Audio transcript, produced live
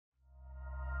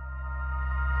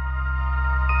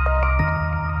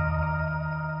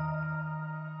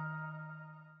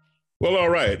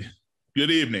right. Good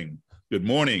evening, good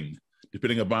morning,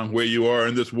 depending upon where you are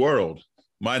in this world.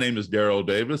 My name is Daryl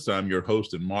Davis. I'm your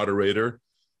host and moderator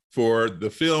for the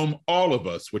film All of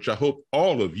Us, which I hope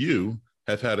all of you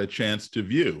have had a chance to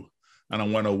view. And I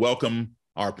want to welcome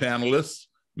our panelists,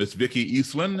 Miss Vicky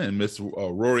Eastland and Miss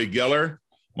Rorri Geller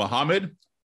Mohammed,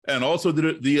 and also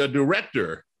the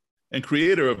director and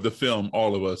creator of the film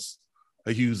All of Us.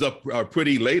 He's up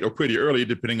pretty late or pretty early,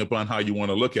 depending upon how you want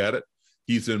to look at it.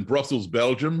 He's in Brussels,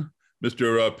 Belgium,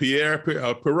 Mr. Pierre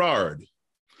Pirard.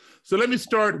 So let me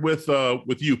start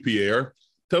with you, Pierre.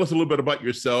 Tell us a little bit about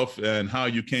yourself and how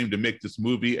you came to make this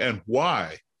movie and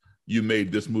why you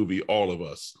made this movie, All of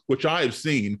Us, which I have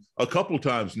seen a couple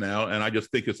times now, and I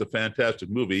just think it's a fantastic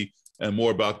movie, and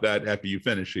more about that after you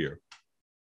finish here.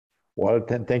 Well,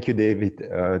 thank you, David.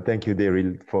 Thank you,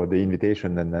 Daryl, for the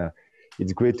invitation, and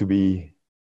it's great to be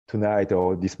tonight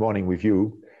or this morning with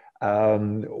you.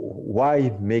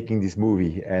 Why making this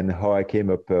movie and how I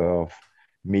came up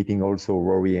meeting also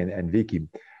Rorri and Vicky.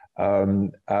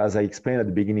 As I explained at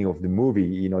the beginning of the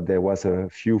movie, there was a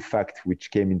few facts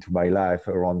which came into my life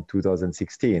around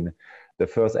 2016. The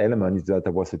first element is that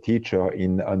I was a teacher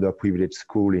in underprivileged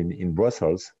school in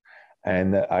Brussels.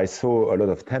 And I saw a lot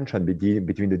of tension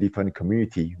between the different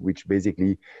community, which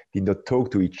basically did not talk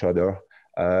to each other,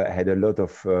 had a lot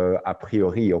of a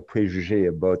priori or préjugés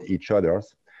about each other.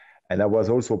 And I was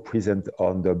also present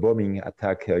on the bombing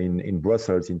attack in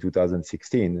Brussels in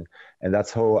 2016. And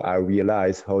that's how I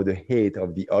realized how the hate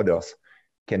of the others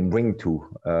can bring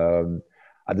to.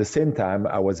 At the same time,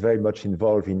 I was very much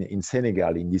involved in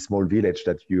Senegal, in this small village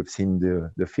that you've seen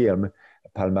the film,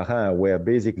 Palmarin, where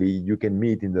basically you can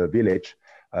meet in the village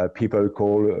people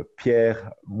called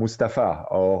Pierre Mustafa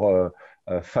or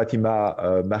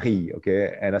Fatima Marie,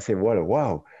 okay? And I said, well,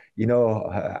 wow,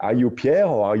 are you Pierre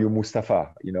or are you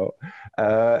Mustafa,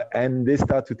 and they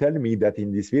start to tell me that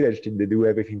in this village, they do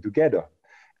everything together.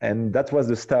 And that was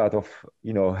the start of,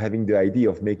 having the idea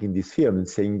of making this film and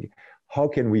saying, how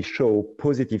can we show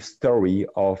positive story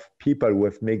of people who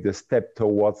have made the step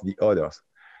towards the others?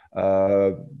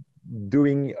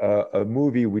 Doing a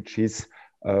movie which is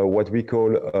what we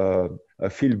call a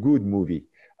feel-good movie.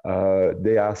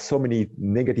 There are so many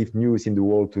negative news in the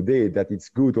world today that it's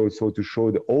good also to show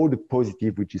all the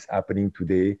positive which is happening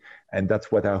today. And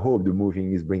that's what I hope the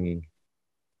movie is bringing.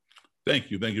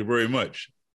 Thank you. Thank you very much.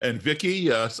 And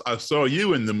Vicky, I saw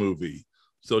you in the movie.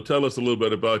 So tell us a little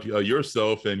bit about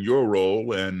yourself and your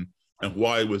role and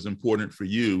why it was important for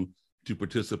you to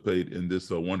participate in this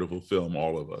wonderful film,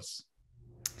 All of Us.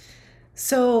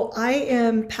 So I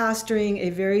am pastoring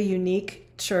a very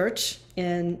unique church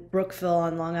in Brookville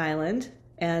on Long Island.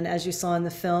 And as you saw in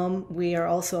the film, we are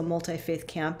also a multi-faith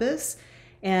campus.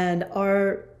 And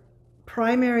our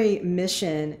primary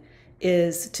mission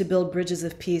is to build bridges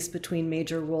of peace between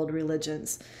major world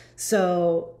religions.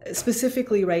 So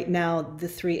specifically right now, the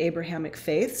three Abrahamic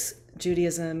faiths,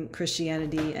 Judaism,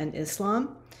 Christianity, and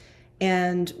Islam.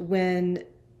 And when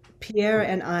Pierre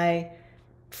and I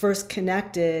first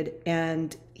connected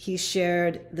and he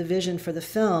shared the vision for the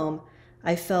film,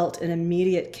 I felt an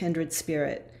immediate kindred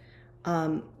spirit.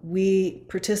 We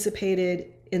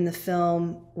participated in the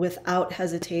film without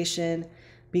hesitation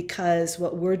because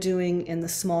what we're doing in the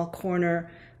small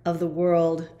corner of the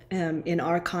world, in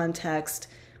our context,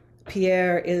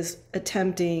 Pierre is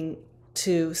attempting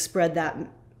to spread that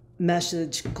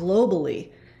message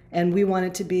globally. And we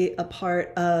wanted to be a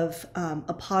part of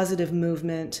a positive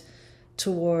movement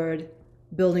toward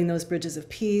building those bridges of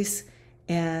peace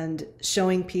and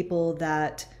showing people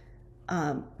that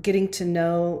getting to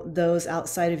know those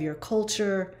outside of your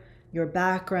culture, your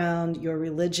background, your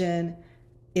religion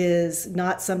is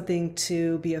not something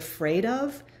to be afraid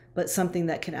of, but something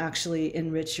that can actually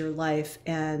enrich your life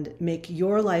and make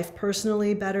your life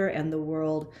personally better and the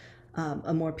world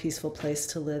a more peaceful place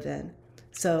to live in.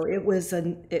 So it was a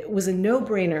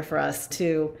no-brainer for us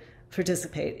to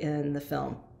participate in the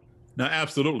film. Now,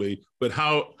 absolutely. But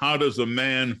how does a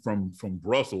man from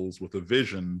Brussels with a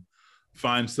vision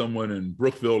find someone in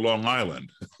Brookville, Long Island?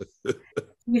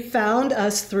 He found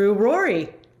us through Rorri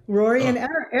and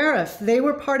Arif. They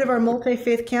were part of our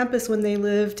multi-faith campus when they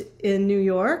lived in New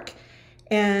York.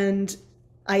 And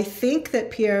I think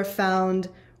that Pierre found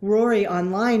Rorri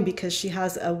online because she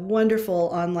has a wonderful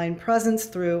online presence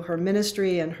through her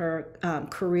ministry and her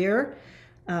career,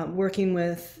 working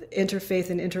with interfaith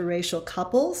and interracial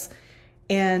couples.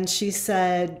 And she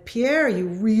said, Pierre, you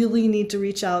really need to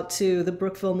reach out to the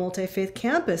Brookville Multi-Faith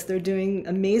Campus. They're doing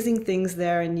amazing things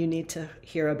there and you need to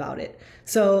hear about it.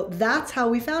 So that's how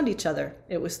we found each other.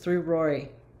 It was through Rorri.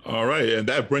 All right. And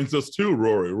that brings us to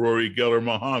Rorri Geller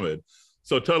Mohammed.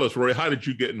 So tell us, Rorri, how did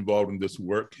you get involved in this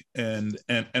work, and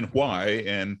why,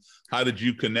 and how did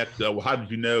you connect? How did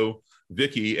you know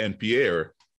Vicky and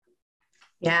Pierre?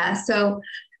 Yeah, so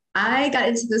I got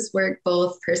into this work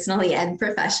both personally and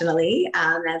professionally.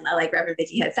 And like Reverend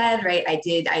Vicky had said, right,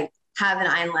 I have an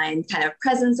online kind of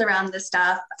presence around this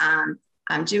stuff. I'm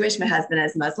Jewish, my husband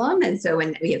is Muslim. And so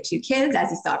when we have two kids,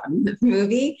 as you saw from the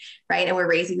movie, right, and we're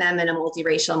raising them in a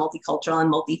multiracial, multicultural, and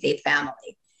multi-faith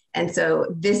family. And so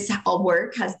this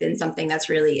work has been something that's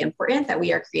really important, that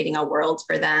we are creating a world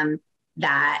for them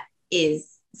that is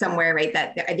somewhere, right,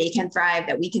 that they can thrive,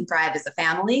 that we can thrive as a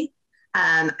family.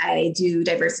 I do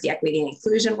diversity, equity, and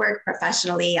inclusion work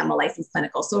professionally. I'm a licensed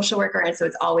clinical social worker. And so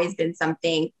it's always been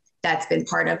something that's been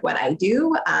part of what I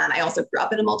do. I also grew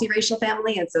up in a multiracial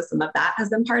family. And so some of that has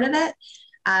been part of it.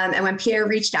 And when Pierre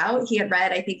reached out, he had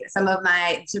read, I think,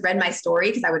 read my story,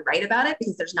 because I would write about it,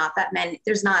 because there's not that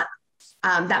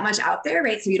much out there,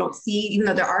 right? So you don't see, even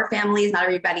though there are families, not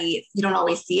everybody, you don't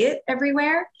always see it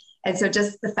everywhere. And so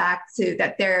just the fact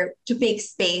to make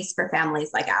space for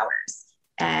families like ours.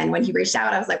 And when he reached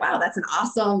out, I was like, wow,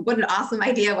 what an awesome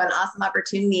idea. What an awesome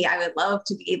opportunity. I would love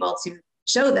to be able to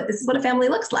show that this is what a family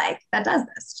looks like that does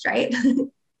this, right?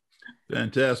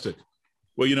 Fantastic.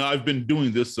 Well, I've been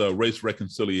doing this race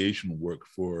reconciliation work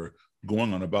for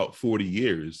going on about 40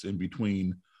 years in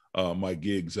between my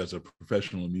gigs as a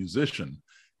professional musician.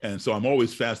 And so I'm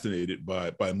always fascinated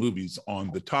by movies on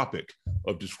the topic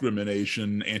of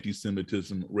discrimination,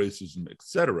 anti-Semitism, racism, et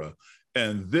cetera.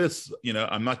 And this,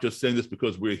 I'm not just saying this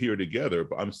because we're here together,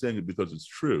 but I'm saying it because it's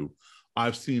true.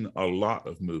 I've seen a lot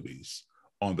of movies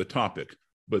on the topic,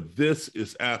 but this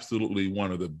is absolutely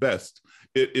one of the best.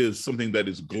 It is something that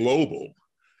is global.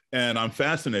 And I'm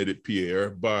fascinated, Pierre,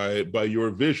 by your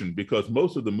vision, because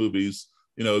most of the movies,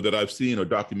 that I've seen, or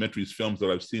documentaries, films that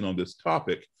I've seen on this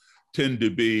topic, tend to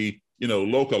be,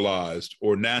 localized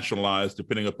or nationalized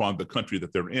depending upon the country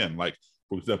that they're in. Like,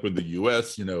 for example, in the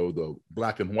US, the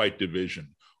black and white division,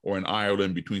 or in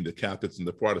Ireland between the Catholics and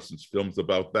the Protestants, films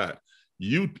about that.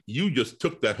 You just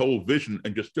took that whole vision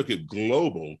and just took it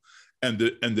global. And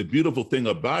the beautiful thing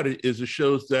about it is it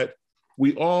shows that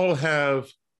we all have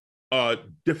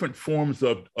different forms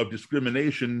of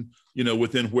discrimination,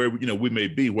 within where, we may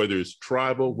be, whether it's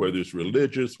tribal, whether it's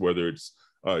religious, whether it's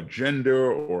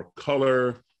gender or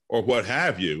color or what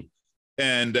have you.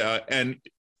 And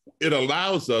it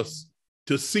allows us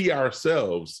to see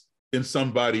ourselves in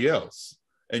somebody else.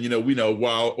 And, we know,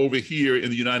 while over here in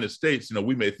the United States,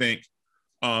 we may think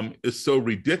it's so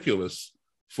ridiculous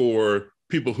for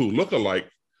people who look alike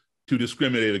to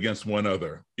discriminate against one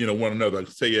another,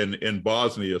 say in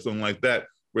Bosnia or something like that,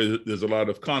 where there's a lot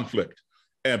of conflict.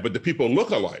 But the people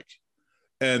look alike.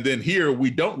 And then here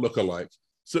we don't look alike.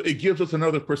 So it gives us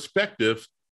another perspective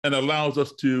and allows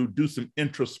us to do some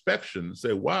introspection and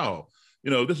say, wow,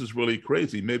 this is really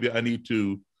crazy. Maybe I need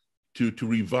to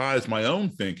revise my own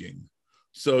thinking.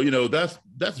 So,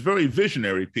 that's very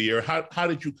visionary, Pierre. How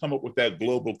did you come up with that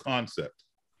global concept?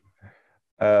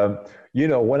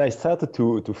 When I started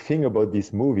to think about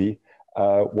this movie,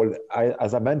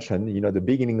 as I mentioned, the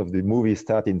beginning of the movie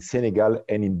started in Senegal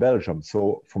and in Belgium.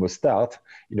 So from the start,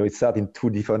 it started in two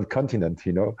different continents,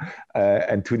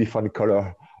 and two different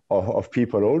color of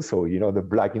people also, the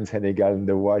black in Senegal and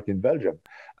the white in Belgium.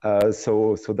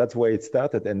 So that's where it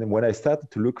started. And when I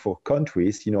started to look for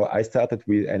countries, I started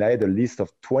with, and I had a list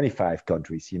of 25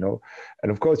 countries,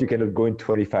 and of course you cannot go in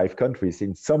 25 countries.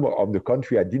 In some of the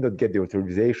country, I did not get the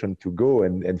authorization to go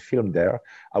and film there.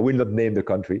 I will not name the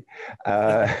country.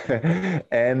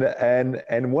 And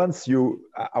once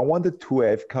I wanted to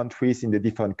have countries in the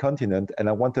different continent, and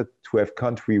I wanted to have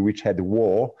country which had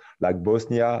war, like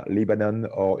Bosnia, Lebanon,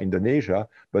 or Indonesia,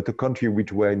 but a country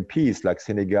which were in peace, like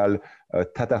Senegal,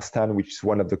 Tatarstan, which is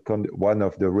one of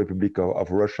the Republic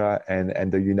of Russia,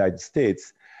 and the United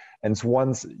States. And so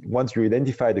once you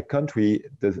identify the country,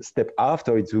 the step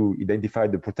after is to identify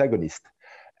the protagonist.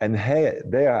 And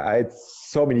there I had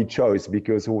so many choices,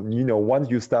 because once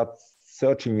you start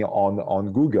searching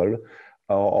on Google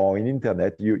or in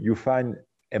internet, you find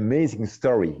amazing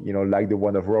story, like the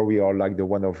one of Rorri or like the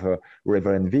one of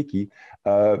Reverend Vicky.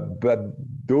 But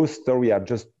those stories are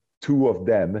just two of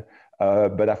them,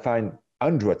 but I find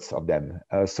hundreds of them.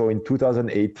 So in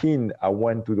 2018, I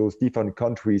went to those different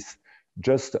countries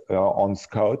just on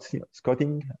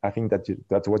scouting. I think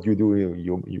that's what you do.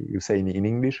 You say in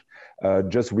English,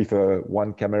 just with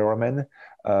one cameraman.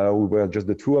 We were just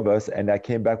the two of us, and I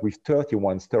came back with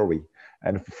 31 stories.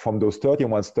 And from those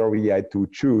 31 stories, I had to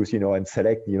choose, and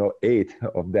select, 8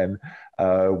 of them,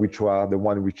 which are the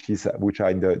one which are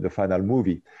in the final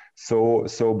movie.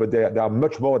 But there are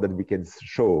much more that we can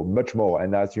show, much more.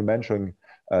 And as you mentioned,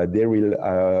 Daryl,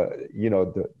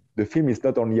 the film is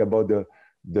not only about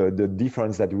the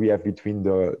difference that we have between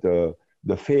the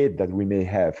faith that we may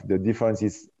have. The difference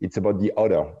is it's about the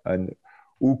other, and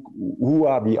who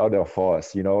are the other for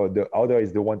us. The other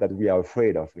is the one that we are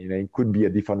afraid of. It could be a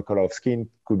different color of skin,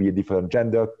 could be a different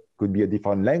gender, could be a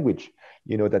different language.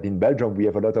 That in Belgium we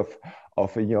have a lot of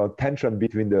tension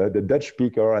between the Dutch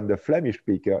speaker and the Flemish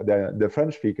speaker, the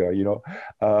French speaker.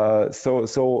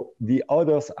 So the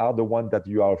others are the ones that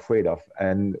you are afraid of.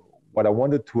 And what I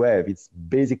wanted to have, it's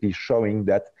basically showing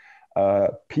that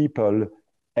people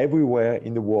everywhere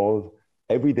in the world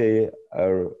every day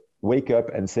wake up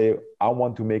and say, I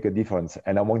want to make a difference,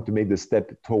 and I want to make the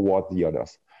step toward the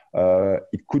others.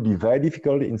 It could be very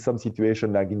difficult in some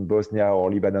situations, like in Bosnia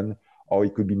or Lebanon, or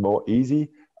it could be more easy.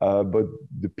 But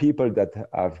the people that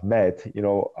I've met,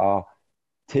 are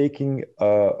taking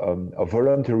a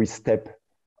voluntary step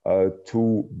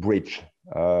to bridge.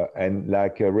 And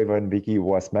like Reverend Vicky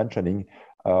was mentioning,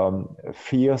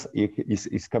 fear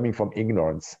is coming from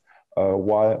ignorance.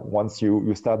 While once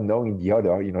you start knowing the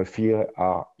other, fear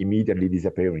are immediately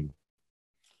disappearing.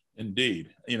 Indeed.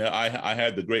 I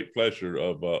had the great pleasure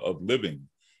of living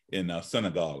in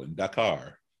Senegal, in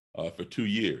Dakar, for 2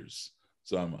 years.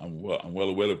 So I'm well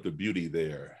aware of the beauty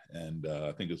there. And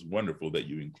I think it's wonderful that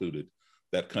you included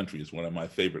that country. It's one of my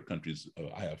favorite countries.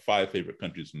 I have 5 favorite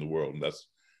countries in the world, and that's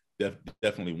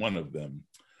definitely one of them.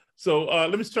 So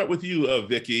let me start with you,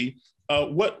 Vicky.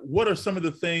 What are some of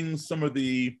the things, some of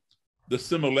the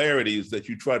similarities that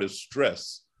you try to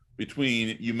stress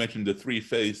between, you mentioned the 3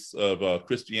 faiths of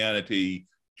Christianity,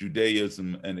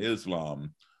 Judaism, and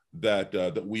Islam,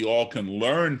 that we all can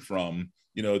learn from,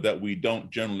 that we don't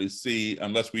generally see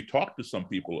unless we talk to some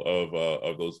people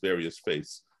of those various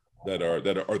faiths that are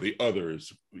the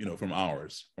others, from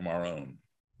our own.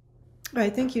 All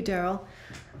right, thank you, Daryl.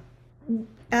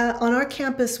 On our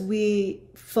campus, we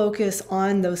focus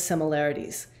on those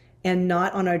similarities and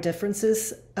not on our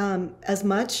differences as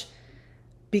much,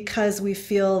 because we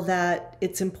feel that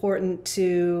it's important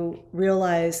to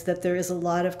realize that there is a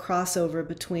lot of crossover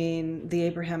between the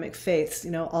Abrahamic faiths.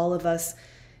 All of us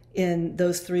in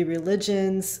those 3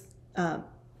 religions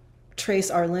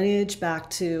trace our lineage back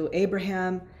to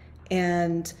Abraham,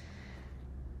 and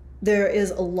there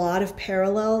is a lot of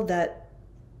parallel that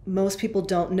most people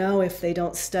don't know if they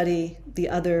don't study the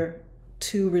other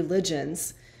 2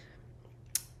 religions,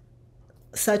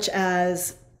 such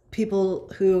as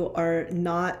people who are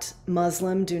not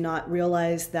Muslim do not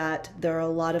realize that there are a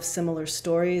lot of similar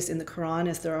stories in the Quran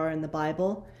as there are in the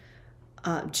Bible.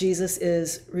 Jesus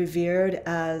is revered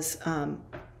as a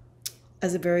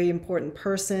very important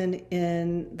person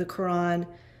in the Quran.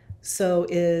 So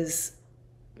is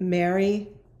Mary,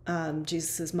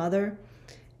 Jesus's mother.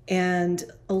 And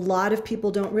a lot of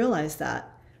people don't realize that.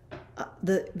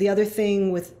 The other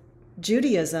thing with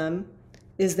Judaism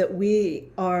is that we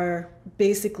are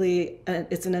basically,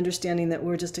 it's an understanding that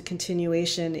we're just a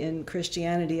continuation in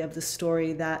Christianity of the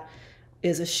story that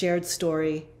is a shared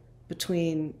story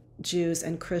between Jews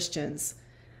and Christians.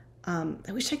 I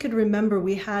wish I could remember,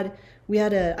 we had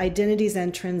a Identities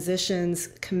and Transitions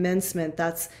commencement.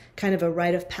 That's kind of a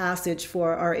rite of passage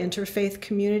for our interfaith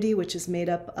community, which is made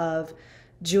up of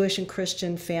Jewish and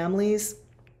Christian families.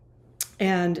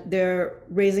 And they're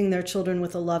raising their children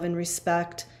with a love and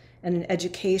respect and an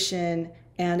education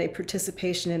and a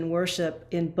participation in worship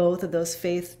in both of those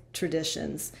faith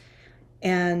traditions.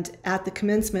 And at the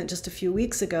commencement just a few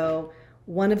weeks ago,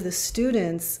 one of the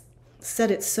students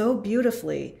said it so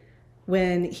beautifully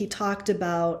when he talked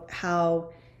about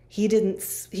how he didn't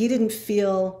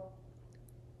feel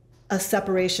a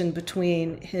separation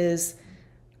between his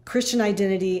Christian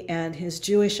identity and his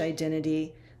Jewish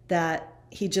identity, that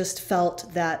he just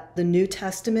felt that the New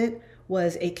Testament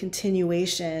was a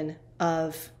continuation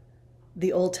of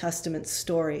the Old Testament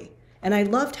story. And I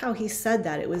loved how he said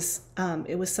that. It was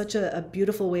such a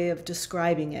beautiful way of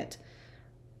describing it.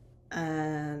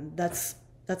 And that's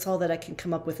all that I can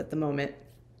come up with at the moment.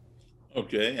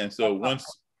 Okay, and so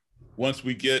once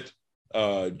we get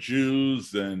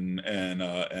Jews and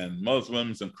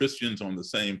Muslims and Christians on the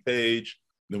same page,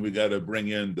 then we got to bring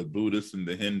in the Buddhists and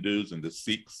the Hindus and the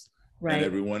Sikhs, right, and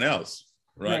everyone else,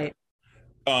 right?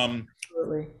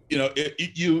 Absolutely.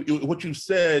 What you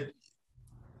said,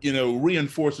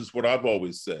 reinforces what I've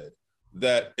always said,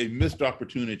 that a missed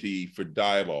opportunity for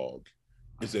dialogue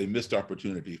is a missed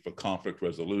opportunity for conflict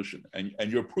resolution, and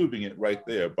you're proving it right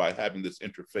there by having this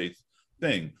interfaith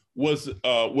thing. Was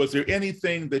there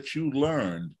anything that you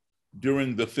learned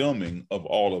during the filming of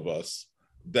All of Us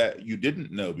that you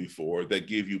didn't know before that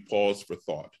gave you pause for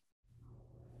thought?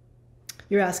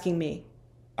 You're asking me.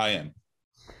 I am.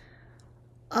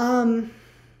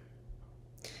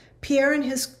 Pierre and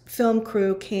his film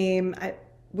crew came.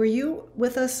 Were you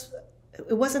with us?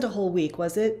 It wasn't a whole week,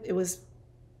 was it? It was.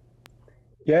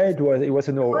 Yeah, it was. It was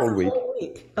an all week. Whole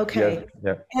week. Okay.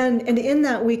 Yeah. And in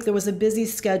that week, there was a busy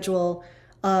schedule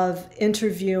of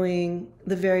interviewing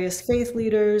the various faith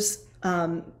leaders.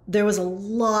 There was a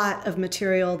lot of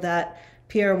material that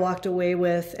Pierre walked away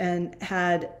with and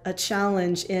had a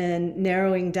challenge in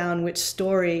narrowing down which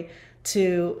story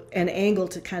to an angle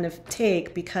to kind of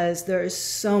take, because there is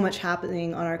so much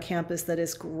happening on our campus that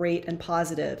is great and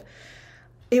positive.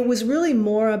 It was really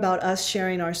more about us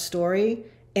sharing our story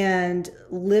and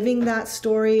living that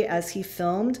story as he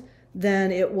filmed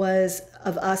than it was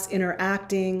of us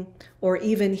interacting or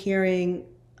even hearing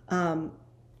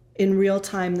in real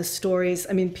time the stories.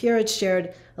 I mean, Pierre had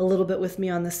shared a little bit with me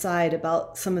on the side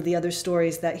about some of the other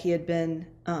stories that he had been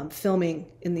filming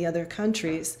in the other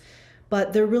countries,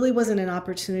 but there really wasn't an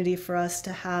opportunity for us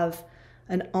to have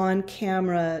an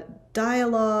on-camera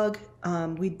dialogue.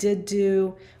 We did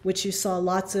do, which you saw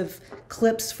lots of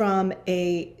clips from,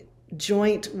 a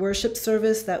joint worship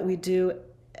service that we do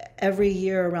every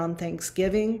year around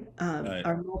Thanksgiving, Right.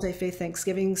 Our multi-faith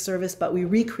Thanksgiving service, but we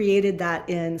recreated that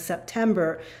in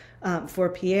September for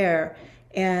Pierre.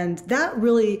 And that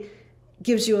really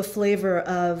gives you a flavor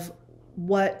of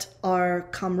what our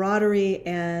camaraderie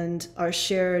and our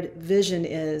shared vision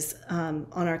is on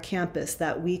our campus,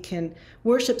 that we can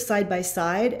worship side by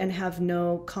side and have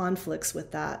no conflicts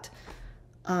with that.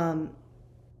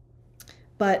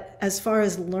 But as far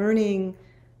as learning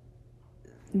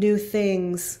new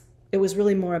things, it was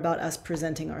really more about us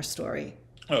presenting our story.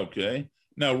 Okay.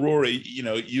 Now, Rorri,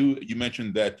 you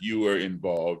mentioned that you were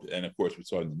involved, and of course we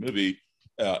saw in the movie,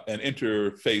 an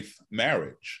interfaith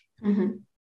marriage.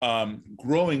 Mm-hmm.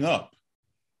 Growing up,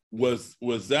 was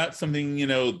that something,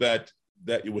 that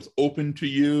it was open to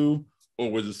you,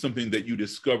 or was it something that you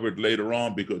discovered later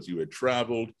on because you had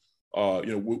traveled?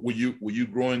 Were you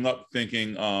growing up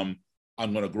thinking,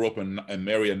 I'm going to grow up and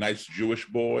marry a nice Jewish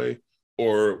boy,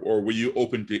 or were you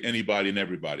open to anybody and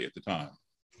everybody at the time?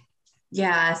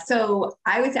 Yeah, so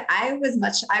I would say I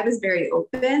was very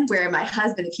open, where my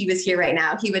husband, if he was here right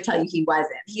now, he would tell you he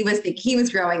wasn't. He was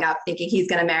growing up thinking he's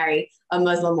going to marry a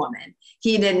Muslim woman.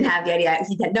 He didn't have the idea.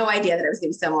 He had no idea that it was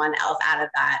going to be someone else out of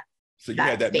that. So you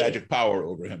had that faith. magic power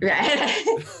over him.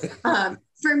 Right.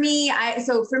 For me,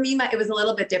 it was a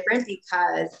little bit different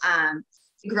because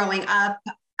growing up,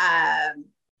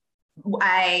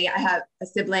 I have a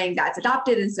sibling that's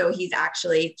adopted, and so he's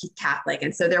Catholic,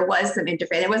 and so there was some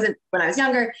interfaith. It wasn't when I was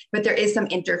younger, but there is some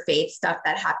interfaith stuff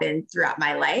that happened throughout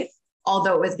my life,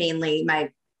 although it was mainly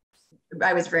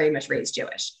I was very much raised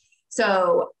Jewish.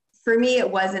 So for me, it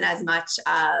wasn't as much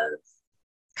of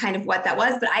kind of what that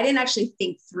was, but I didn't actually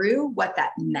think through what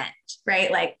that meant, right?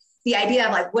 Like the idea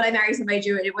of like, would I marry somebody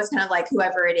Jewish? It was kind of like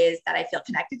whoever it is that I feel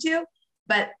connected to.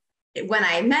 But when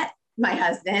I met my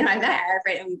husband, I met her,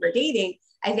 right, and we were dating,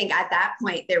 I think at that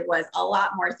point, there was a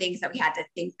lot more things that we had to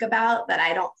think about that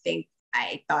I don't think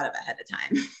I thought of ahead of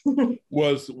time.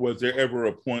 Was there ever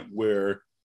a point where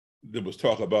there was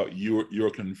talk about you're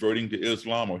converting to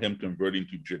Islam or him converting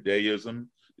to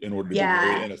Judaism in order to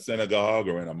be in a synagogue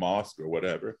or in a mosque or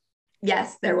whatever?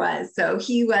 Yes, there was. So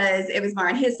it was more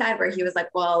on his side where he was like,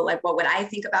 well, like, what would I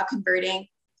think about converting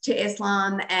to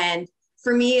Islam? And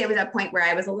for me, it was a point where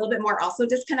I was a little bit more also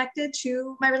disconnected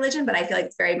to my religion, but I feel like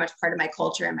it's very much part of my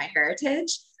culture and my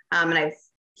heritage. And I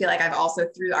feel like I've also,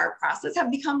 through our process,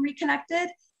 have become reconnected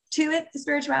to it,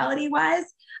 spirituality wise.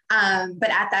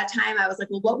 But at that time, I was like,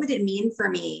 well, what would it mean for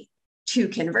me to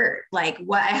convert? Like,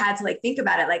 what I had to think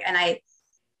about it. Like, and I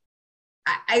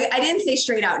didn't say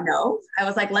straight out no. I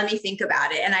was like, let me think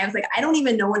about it. And I was like, I don't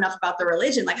even know enough about the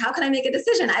religion. Like, how can I make a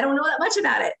decision? I don't know that much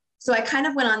about it. So I kind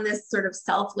of went on this sort of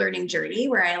self-learning journey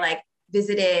where I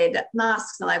visited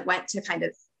mosques and I went to kind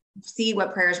of see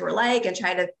what prayers were like and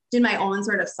try to do my own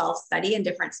sort of self-study in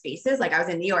different spaces. Like I was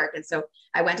in New York. And so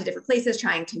I went to different places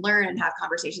trying to learn and have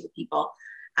conversations with people.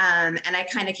 And I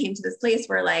kind of came to this place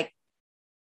where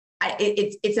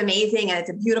it's amazing and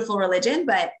it's a beautiful religion,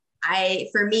 but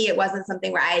for me, it wasn't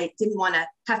something where I didn't want to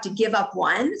have to give up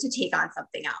one to take on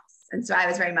something else. And so I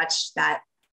was very much that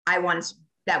I wanted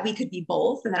that we could be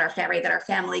both, and that our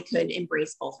family could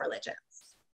embrace both religions.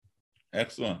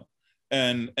 Excellent.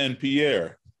 And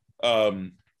Pierre,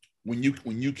 when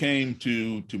you came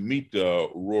to meet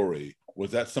Rorri,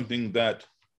 was that something that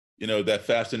that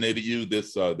fascinated you?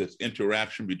 This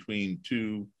interaction between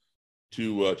two.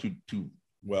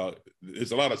 Well,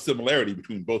 there's a lot of similarity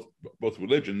between both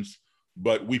religions,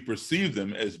 but we perceive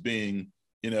them as being,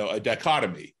 a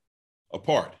dichotomy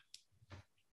apart.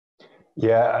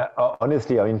 Yeah,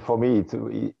 honestly, I mean, for me,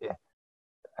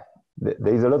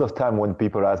 there's a lot of time when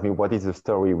people ask me what is the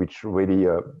story which really,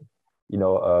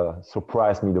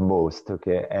 surprised me the most.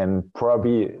 Okay, and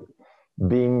probably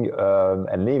being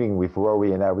and living with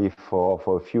Rorri and Arif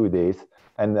for a few days,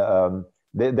 and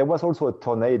there was also a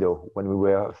tornado when we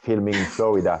were filming in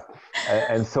Florida,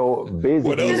 and so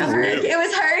basically it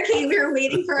was hurricane. We were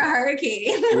waiting for a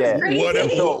hurricane. Yeah.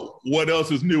 What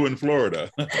else is new in Florida?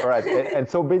 Right, and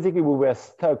so basically we were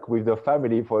stuck with the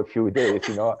family for a few days,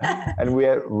 and we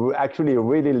are actually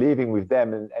really living with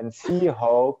them and see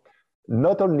how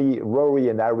not only Rorri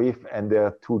and Arif and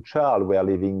their two child were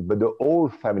living, but the whole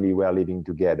family were living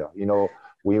together.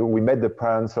 We met the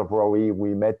parents of Rorri,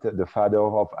 we met the father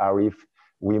of Arif,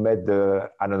 we met the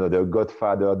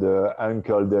godfather, the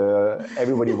uncle,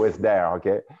 everybody was there,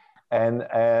 okay?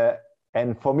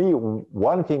 And for me,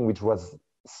 one thing which was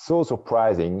so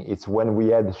surprising, it's when we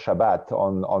had Shabbat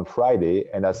on Friday,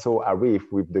 and I saw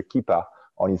Arif with the kippah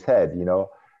on his head,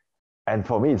 and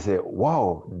for me, it's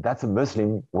wow, that's a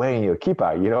Muslim wearing a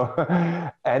kippah,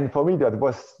 and for me, that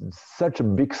was such a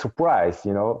big surprise,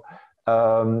 and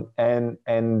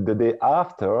the day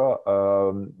after,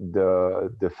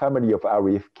 the family of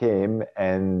Arif came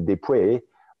and they pray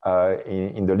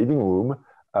in the living room,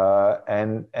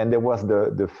 and there was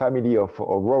the family of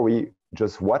Rorri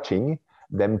just watching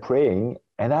them praying,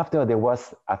 and after there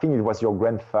was, I think it was your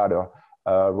grandfather,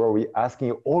 Rorri,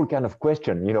 asking all kind of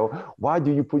questions. Why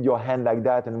do you put your hand like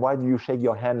that, and why do you shake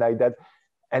your hand like that?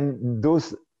 And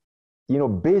those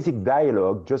basic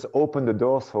dialogue just opened the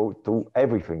door to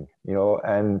everything,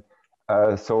 and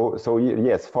so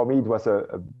yes, for me, it was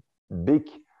a big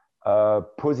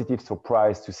positive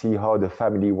surprise to see how the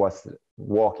family was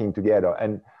working together.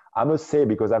 And I must say,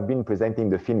 because I've been presenting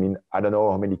the film in, I don't know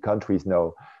how many countries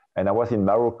now, and I was in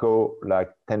Morocco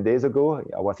like 10 days ago,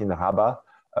 I was in Rabat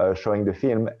showing the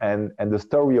film, and the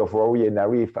story of Rorri and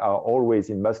Arif are always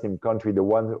in Muslim country, the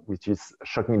one which is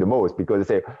shocking the most, because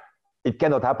they say, it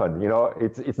cannot happen,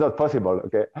 it's not possible,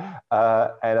 okay?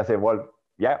 And I say,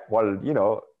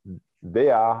 they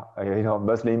are,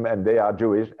 Muslim and they are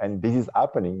Jewish, and this is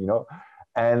happening,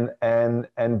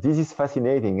 and this is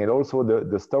fascinating. And also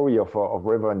the story of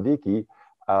Reverend Vicky,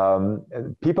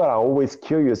 people are always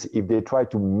curious if they try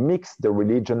to mix the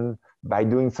religion by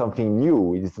doing something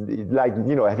new. It's like,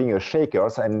 having a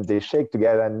shakers, and they shake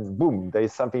together and boom, there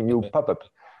is something new pop up.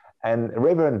 And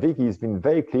Reverend Vicky has been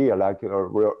very clear, like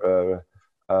Rabbi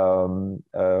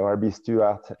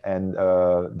Stewart and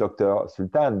Dr.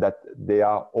 Sultan, that they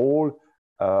are all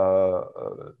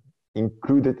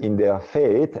included in their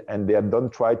faith, and they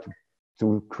don't try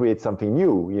to create something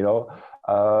new,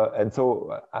 and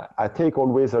so I take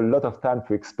always a lot of time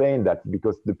to explain that,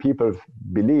 because the people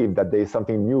believe that there is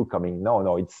something new coming.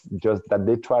 No, it's just that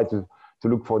they try to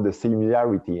look for the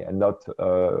similarity and not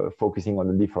focusing on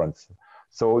the difference.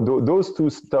 So those two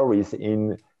stories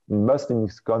in Muslim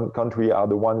country are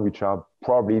the ones which are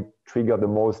probably trigger the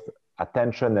most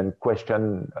attention and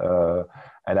question,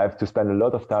 and I have to spend a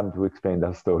lot of time to explain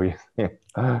that story.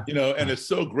 And it's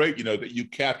so great, that you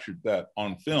captured that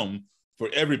on film for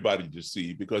everybody to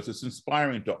see, because it's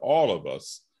inspiring to all of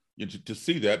us to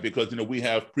see that, because we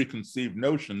have preconceived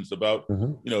notions about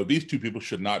these two people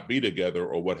should not be together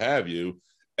or what have you,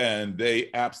 and they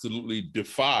absolutely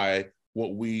defy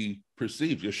what we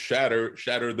perceive, just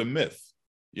shatter the myth,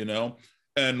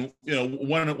 And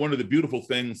one of the beautiful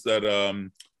things that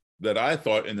I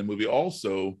thought in the movie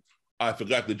also, I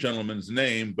forgot the gentleman's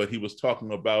name, but he was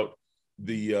talking about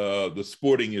the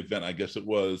sporting event, I guess it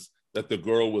was, that the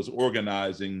girl was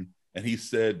organizing, and he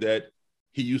said that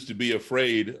he used to be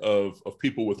afraid of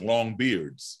people with long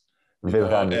beards.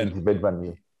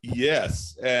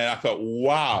 Yes, and I thought,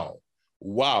 wow,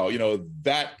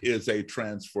 that is a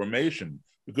transformation,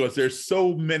 because there's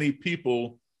so many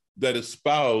people that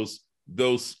espouse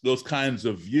those kinds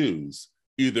of views,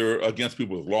 either against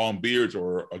people with long beards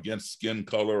or against skin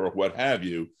color or what have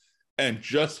you, and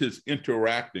just his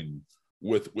interacting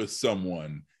with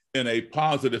someone in a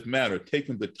positive manner,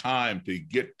 taking the time to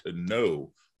get to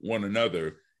know one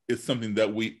another, is something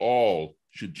that we all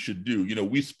should do.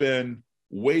 We spend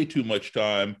way too much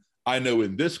time, I know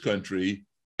in this country,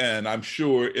 and I'm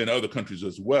sure in other countries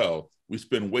as well, we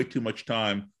spend way too much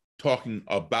time talking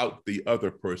about the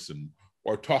other person,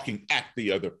 or talking at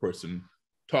the other person,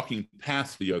 talking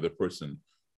past the other person.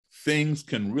 Things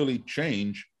can really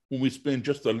change when we spend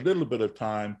just a little bit of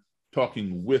time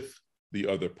talking with the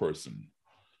other person.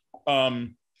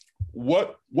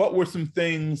 What were some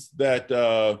things that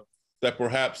that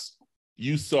perhaps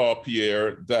you saw,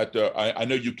 Pierre, that I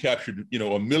know you captured,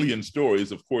 a million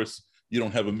stories. Of course, you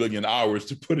don't have a million hours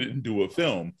to put it into a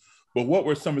film, but what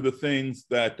were some of the things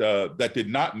that that did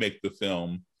not make the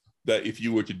film, that if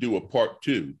you were to do a part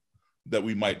 2, that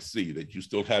we might see, that you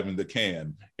still have in the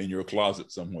can in your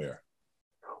closet somewhere?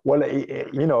 Well,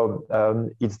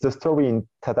 it's the story in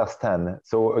Tatarstan.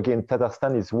 So again,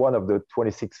 Tatarstan is one of the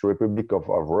 26 republics of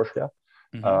Russia.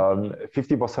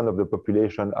 50% of the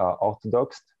population are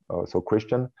Orthodox, so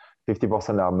Christian,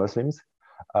 50% are Muslims.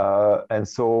 And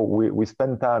so we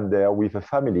spent time there with a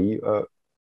family,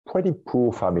 pretty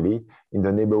poor family in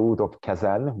the neighborhood of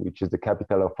Kazan, which is the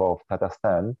capital of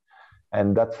Tatarstan.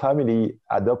 And that family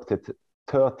adopted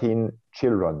 13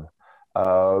 children,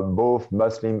 both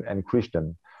Muslim and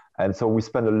Christian. And so we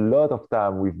spent a lot of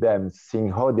time with them, seeing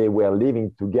how they were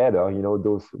living together,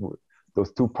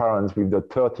 those two parents with the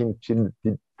 13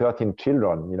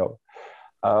 children,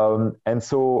 and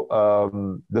so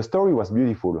the story was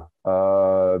beautiful,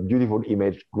 beautiful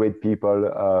image, great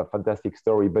people, fantastic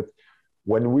story. But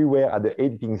when we were at the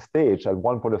editing stage, at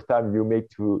one point of time,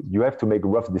 you have to make a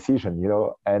rough decision,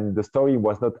 and the story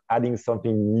was not adding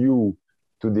something new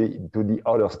to the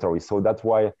other story. So that's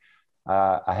why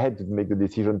I had to make the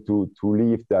decision to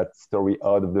leave that story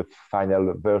out of the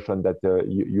final version that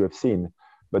you have seen.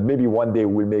 But maybe one day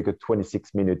we'll make a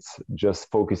 26 minutes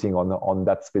just focusing on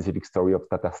that specific story of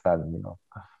Tatarstan,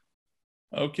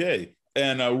 Okay.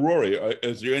 And Rorri,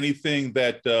 is there anything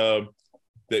that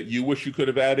that you wish you could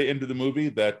have added into the movie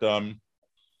that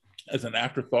as an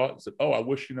afterthought said, oh, I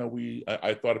wish,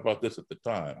 I thought about this at the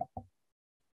time?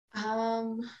 I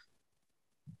don't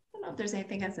know if there's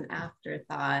anything as an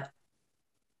afterthought.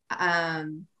 I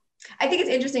think it's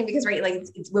interesting because, right, like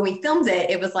when we filmed it,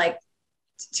 it was like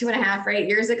 2.5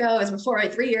 years ago. It was before,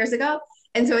 like 3 years ago.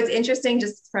 And so it's interesting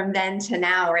just from then to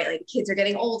now, right? Like kids are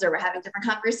getting older, we're having different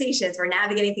conversations, we're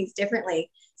navigating things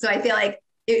differently. So I feel like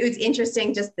it was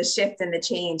interesting, just the shift and the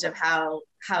change of how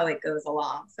it goes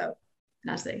along. So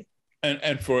nothing.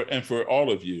 And for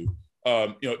all of you,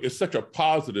 it's such a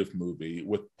positive movie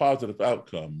with positive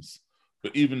outcomes,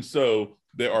 but even so,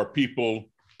 there are people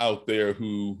out there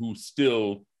who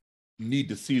still need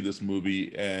to see this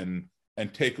movie and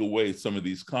take away some of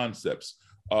these concepts.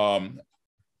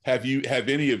 Have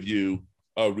any of you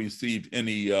received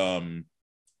any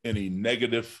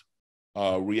negative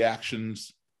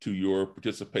reactions to your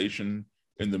participation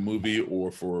in the movie,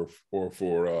 or for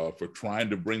trying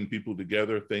to bring people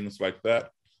together, things like that?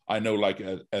 I know, like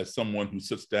as someone who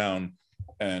sits down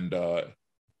and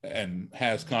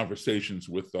has conversations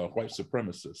with white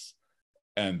supremacists,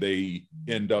 and they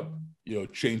end up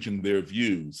changing their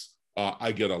views,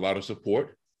 I get a lot of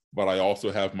support, but I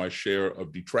also have my share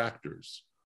of detractors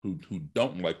who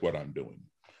don't like what I'm doing.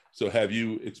 So have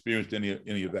you experienced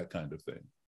any of that kind of thing?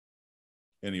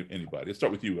 Anybody? Let's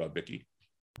start with you, Vicky.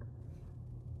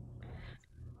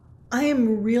 I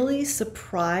am really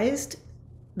surprised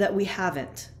that we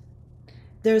haven't.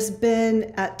 There's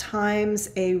been at times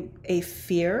a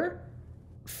fear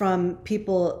from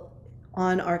people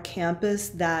on our campus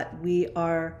that we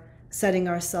are setting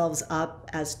ourselves up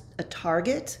as a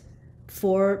target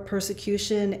for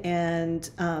persecution and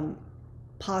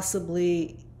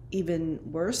possibly even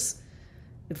worse,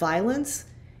 violence.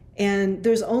 And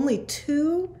there's only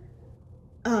 2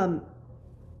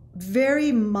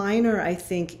 very minor, I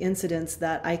think, incidents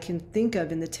that I can think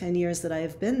of in the 10 years that I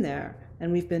have been there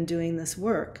and we've been doing this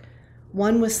work.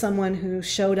 One was someone who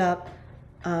showed up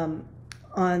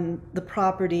on the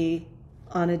property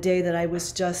on a day that I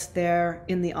was just there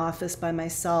in the office by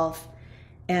myself,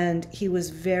 and he was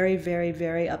very, very,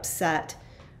 very upset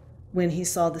when he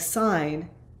saw the sign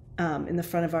in the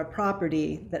front of our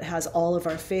property that has all of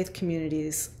our faith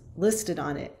communities listed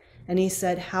on it. And he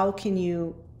said, how can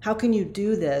you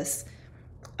do this?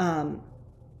 How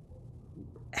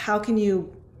can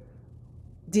you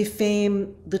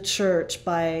defame the church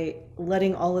by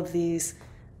letting all of these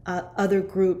other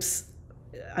groups,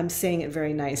 I'm saying it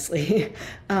very nicely,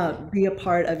 be a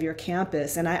part of your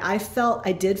campus? And I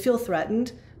did feel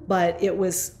threatened, but it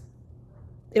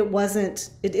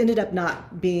ended up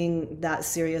not being that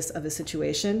serious of a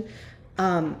situation.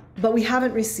 But we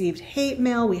haven't received hate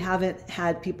mail. We haven't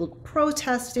had people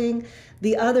protesting.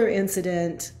 The other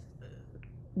incident,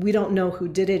 we don't know who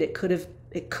did it. It could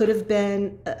have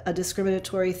been a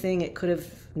discriminatory thing. It could have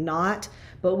not.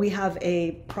 But we have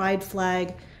a pride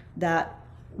flag that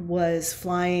was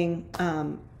flying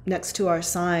next to our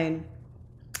sign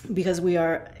because we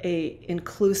are a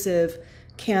inclusive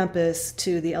campus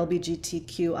to the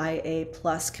LGBTQIA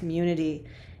plus community,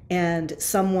 and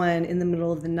someone in the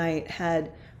middle of the night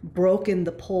had broken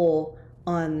the pole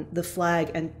on the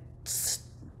flag and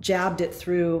jabbed it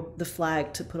through the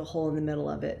flag to put a hole in the middle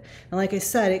of it. And like I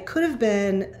said, it could have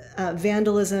been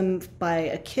vandalism by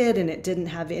a kid and it didn't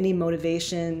have any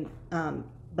motivation,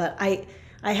 but I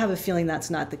have a feeling that's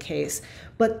not the case.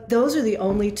 But those are the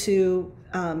only two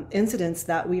incidents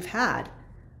that we've had,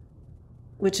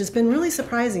 which has been really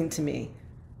surprising to me.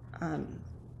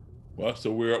 Well,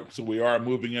 so we are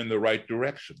moving in the right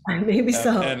direction. Maybe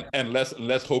so. And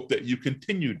let's hope that you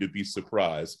continue to be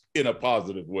surprised in a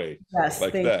positive way. Yes,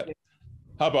 like thank that. you.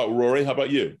 How about Rorri? How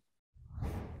about you?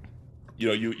 You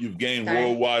know, you've gained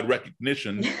worldwide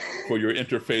recognition for your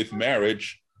interfaith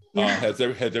marriage. Has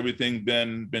everything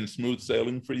been smooth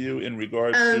sailing for you in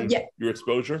regards to your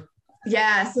exposure?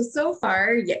 Yeah, so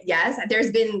far, yes.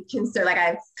 There's been concern, like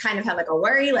I've kind of had like a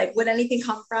worry, like would anything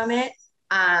come from it?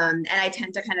 And I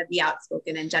tend to kind of be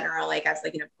outspoken in general. Like I was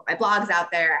like, put my blogs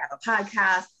out there, I have a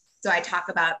podcast, so I talk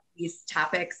about these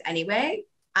topics anyway.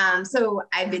 So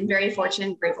I've been very fortunate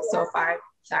and grateful so far.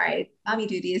 Sorry, mommy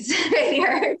duties right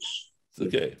here. It's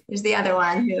okay. There's the other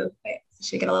one who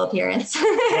should get a little appearance.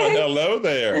 Oh, hello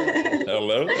there.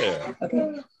 Hello there. Okay,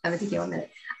 I'm gonna take you 1 minute.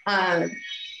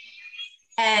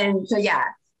 And so yeah,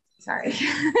 sorry.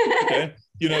 Okay.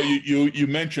 You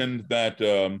mentioned that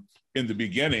in the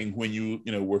beginning when you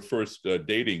were first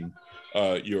dating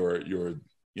your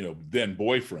then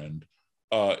boyfriend,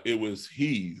 it was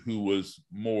he who was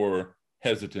more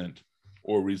hesitant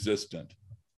or resistant.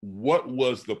 What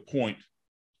was the point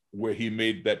where he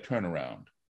made that turnaround,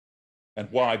 and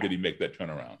why did he make that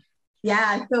turnaround?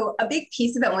 Yeah, so a big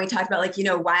piece of it when we talked about like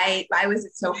why was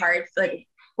it so hard, like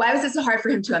why was it so hard for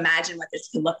him to imagine what this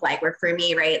could look like? Where for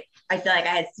me, right, I feel like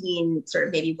I had seen sort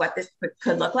of maybe what this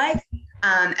could look like.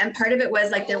 And part of it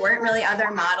was like there weren't really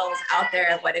other models out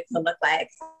there of what it could look like.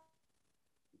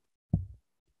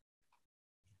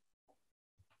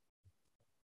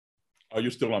 Oh,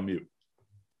 you're still on mute.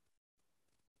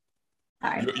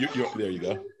 Sorry. There you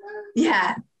go.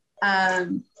 Yeah.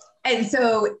 And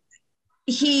so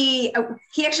he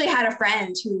actually had a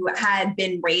friend who had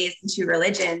been raised into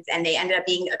religions, and they ended up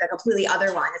being a completely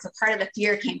other one. And so part of the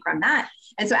fear came from that.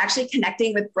 And so actually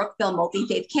connecting with Brookville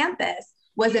Multi-Faith Campus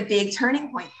was a big turning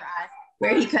point for us,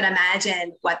 where he could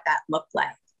imagine what that looked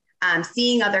like.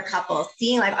 Seeing other couples,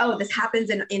 seeing like, oh, this happens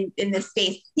in this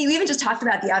space. He even just talked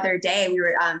about the other day, we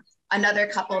were another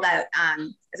couple that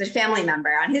is a family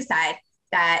member on his side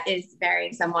that is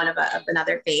marrying someone of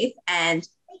another faith. And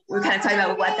we were kind of talking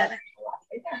about what that,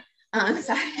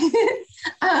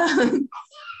 sorry.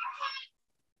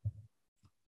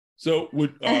 So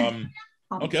would, okay,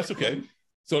 that's okay.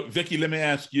 So Vicky, let me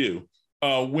ask you,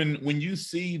 when you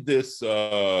see this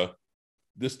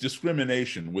this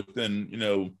discrimination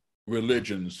within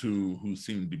religions who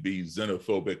seem to be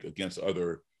xenophobic against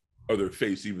other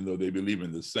faiths, even though they believe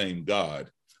in the same God,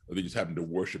 or they just happen to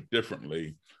worship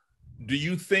differently, do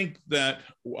you think that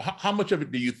how much of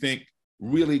it do you think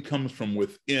really comes from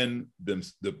within them,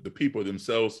 the people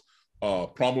themselves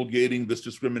promulgating this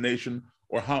discrimination,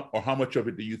 or how much of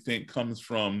it do you think comes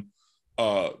from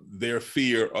their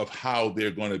fear of how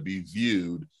they're going to be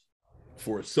viewed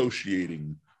for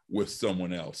associating with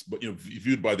someone else, but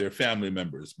viewed by their family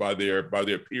members, by their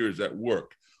peers at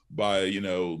work, by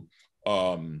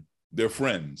their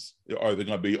friends? Are they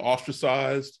going to be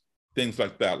ostracized? Things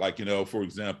like that. Like for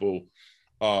example,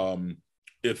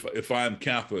 if I'm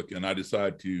Catholic and I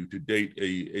decide to date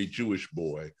a Jewish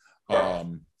boy, how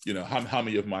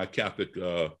many of my Catholic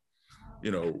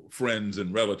friends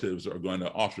and relatives are going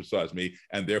to ostracize me,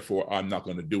 and therefore I'm not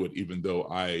going to do it, even though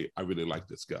I really like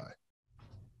this guy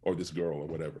or this girl or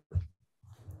whatever.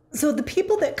 So the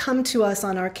people that come to us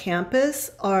on our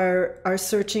campus are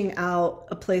searching out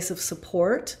a place of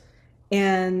support,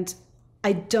 and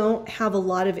I don't have a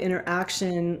lot of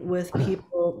interaction with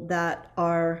people that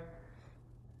are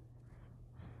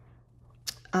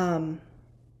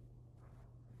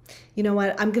you know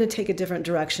what, I'm going to take a different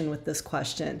direction with this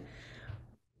question.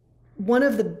 One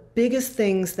of the biggest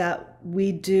things that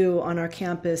we do on our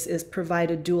campus is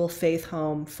provide a dual faith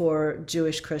home for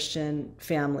Jewish Christian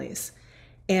families.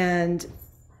 And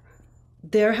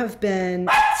there have been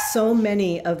so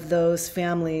many of those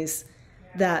families,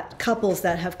 couples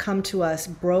that have come to us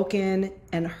broken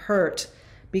and hurt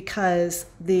because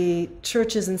the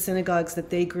churches and synagogues that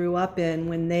they grew up in,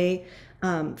 when they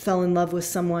fell in love with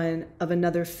someone of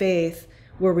another faith,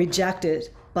 were rejected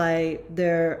by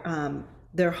their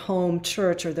home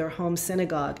church or their home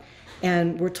synagogue,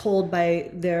 and were told by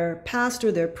their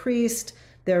pastor, their priest,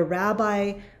 their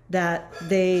rabbi that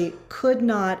they could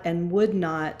not and would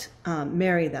not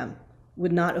marry them,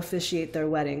 would not officiate their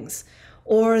weddings.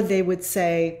 Or they would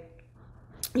say,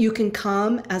 you can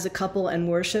come as a couple and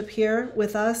worship here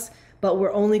with us, but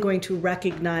we're only going to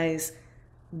recognize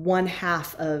one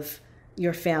half of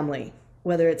your family,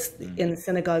 whether it's in the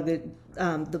synagogue,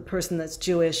 the person that's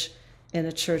Jewish, in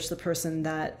a church, the person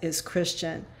that is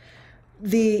Christian.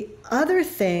 The other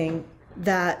thing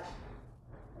that,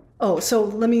 so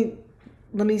let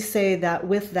me say that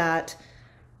with that,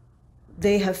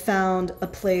 they have found a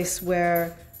place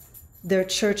where their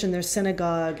church and their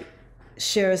synagogue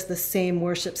shares the same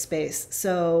worship space.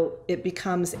 So it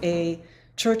becomes a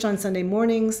church on Sunday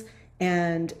mornings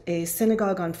and a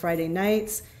synagogue on Friday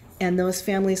nights, and those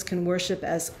families can worship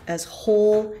as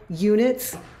whole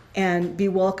units and be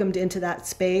welcomed into that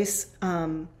space,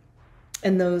 and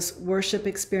those worship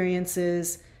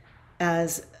experiences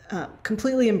as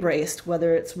completely embraced,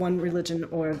 whether it's one religion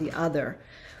or the other.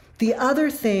 The other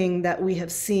thing that we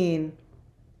have seen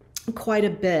quite a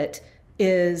bit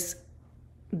is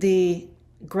the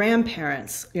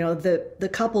grandparents, the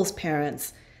couple's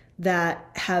parents that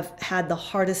have had the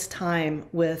hardest time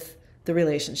with the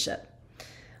relationship.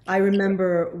 I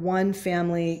remember one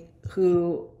family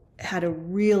who had a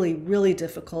really, really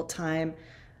difficult time.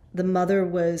 The mother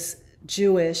was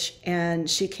Jewish, and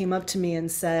she came up to me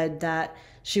and said that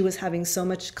she was having so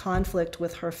much conflict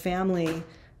with her family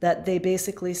that they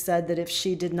basically said that if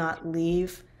she did not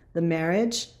leave the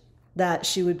marriage, that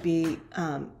she would be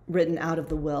written out of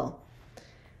the will.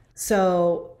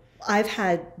 So I've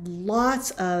had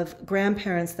lots of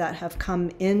grandparents that have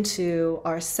come into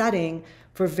our setting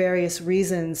for various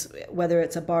reasons, whether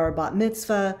it's a bar or bat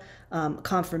mitzvah,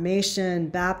 confirmation,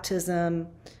 baptism,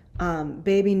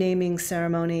 baby naming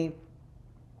ceremony,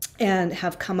 and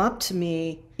have come up to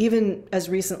me even as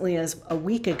recently as a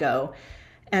week ago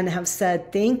and have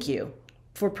said, thank you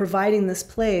for providing this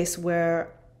place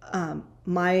where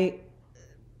my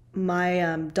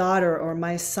daughter or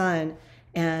my son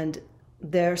and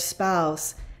their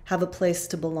spouse have a place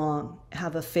to belong,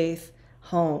 have a faith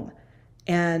home.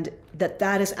 And that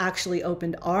has actually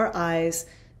opened our eyes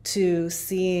to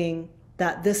seeing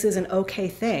that this is an okay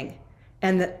thing,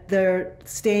 and that they're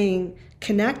staying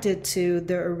connected to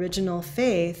their original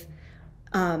faith,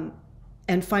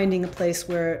 and finding a place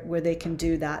where they can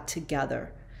do that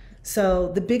together.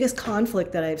 So the biggest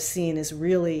conflict that I've seen is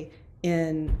really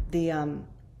in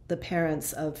the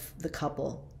parents of the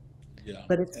couple. Yeah.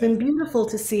 But it's been beautiful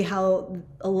to see how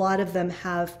a lot of them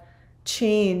have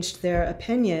changed their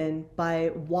opinion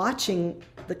by watching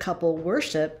the couple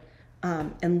worship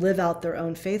and live out their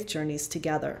own faith journeys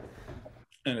together.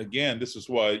 And again, this is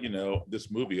why,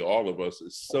 this movie, All of Us,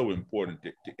 is so important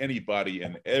to anybody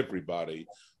and everybody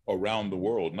around the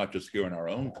world, not just here in our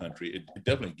own country. It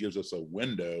definitely gives us a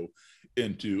window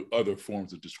into other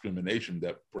forms of discrimination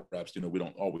that perhaps, we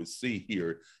don't always see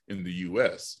here in the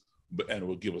US, and it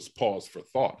will give us pause for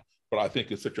thought. But I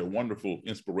think it's such a wonderful,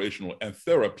 inspirational, and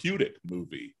therapeutic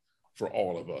movie for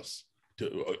all of us.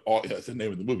 That's the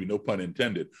name of the movie, no pun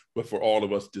intended, but for all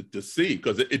of us to see,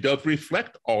 because it does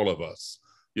reflect all of us,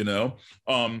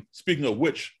 Speaking of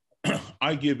which,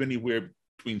 I give anywhere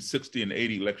between 60 and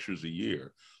 80 lectures a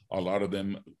year, a lot of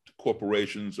them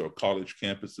corporations or college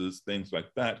campuses, things like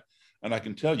that. And I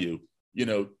can tell you,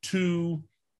 2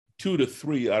 to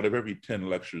 3 out of every 10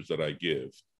 lectures that I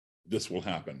give, this will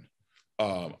happen.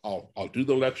 I'll do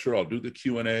the lecture, I'll do the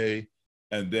Q&A,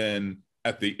 and then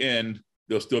at the end,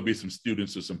 there'll still be some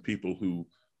students or some people who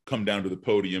come down to the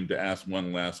podium to ask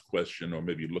one last question, or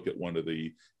maybe look at one of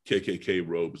the KKK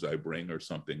robes I bring or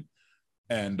something.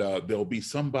 And there'll be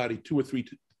somebody, 2 or 3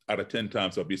 out of 10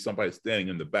 times, there'll be somebody standing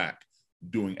in the back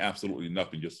doing absolutely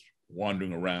nothing, just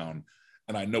wandering around.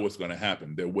 And I know what's going to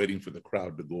happen. They're waiting for the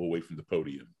crowd to go away from the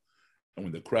podium. And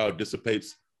when the crowd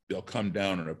dissipates, they'll come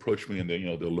down and approach me, and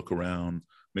they'll look around,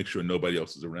 make sure nobody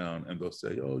else is around, and they'll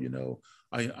say, oh,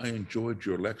 I enjoyed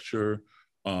your lecture.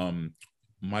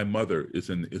 My mother is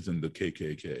in the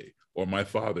KKK, or my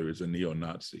father is a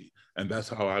neo-Nazi, and that's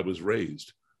how I was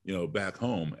raised, back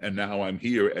home. And now I'm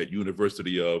here at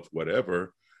University of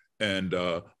whatever, and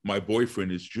my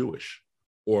boyfriend is Jewish,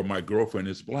 or my girlfriend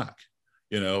is Black,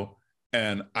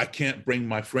 and I can't bring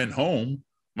my friend home.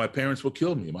 My parents will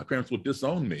kill me. My parents will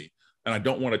disown me. And I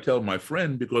don't want to tell my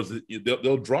friend because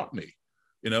they'll drop me,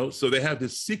 So they have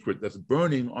this secret that's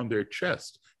burning on their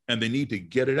chest, and they need to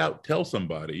get it out, tell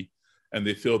somebody, and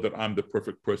they feel that I'm the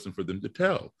perfect person for them to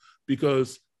tell,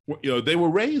 because, they were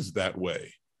raised that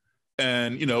way.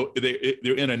 And,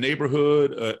 they're in a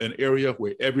neighborhood, an area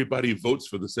where everybody votes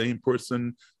for the same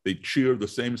person. They cheer the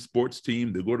same sports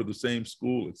team. They go to the same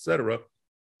school, etc.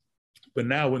 But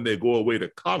now when they go away to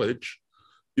college,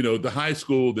 you know, the high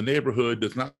school, the neighborhood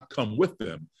does not come with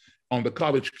them. On the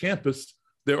college campus,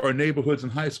 there are neighborhoods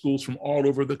and high schools from all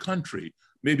over the country,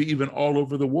 maybe even all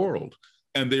over the world.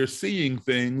 And they're seeing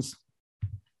things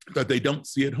that they don't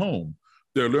see at home.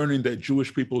 They're learning that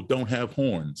Jewish people don't have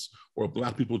horns, or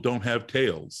Black people don't have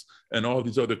tails, and all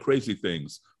these other crazy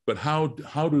things. But how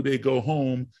do they go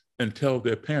home and tell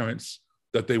their parents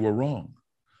that they were wrong?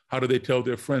 How do they tell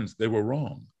their friends they were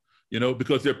wrong? You know,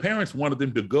 because their parents wanted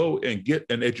them to go and get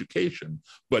an education,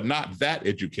 but not that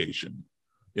education,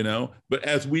 you know? But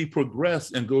as we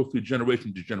progress and go through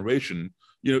generation to generation,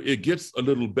 you know, it gets a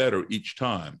little better each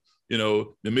time. You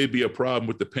know, there may be a problem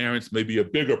with the parents, maybe a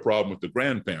bigger problem with the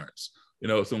grandparents, you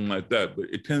know, something like that, but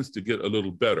it tends to get a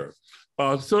little better.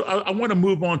 So I want to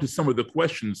move on to some of the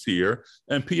questions here.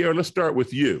 And Pierre, let's start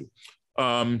with you.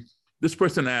 This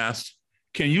person asked,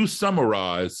 can you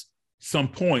summarize some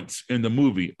points in the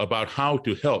movie about how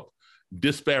to help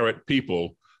disparate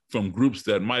people from groups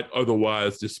that might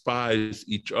otherwise despise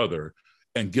each other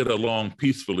and get along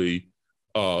peacefully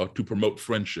to promote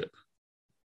friendship?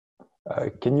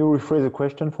 Can you rephrase the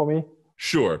question for me?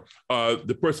 Sure.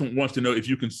 The person wants to know if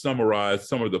you can summarize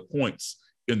some of the points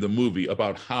in the movie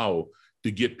about how to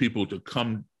get people to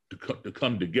come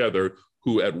together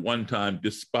who at one time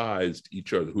despised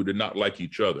each other, who did not like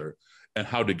each other, and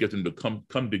how to get them to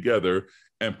come together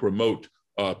and promote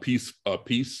peace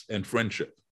and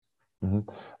friendship. Mm-hmm.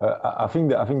 I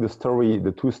think the story,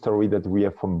 the two stories that we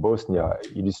have from Bosnia,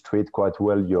 illustrate quite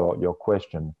well your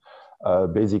question.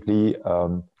 Basically,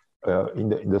 in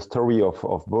the story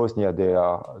of Bosnia, there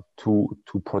are two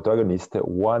protagonists.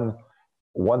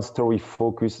 One story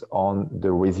focus on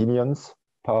the resilience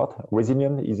part.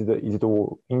 Resilient, is it an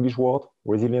English word?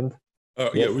 Resilient?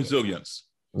 Yes. Yeah, resilience.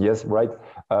 Yes, right.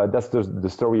 That's the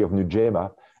story of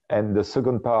Nujema. And the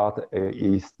second part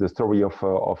is the story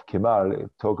of Kemal,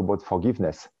 talk about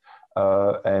forgiveness.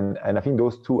 And I think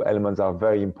those two elements are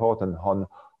very important on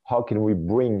how can we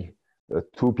bring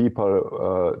two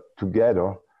people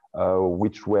together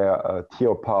which were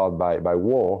torn apart by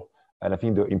war. And I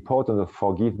think the importance of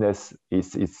forgiveness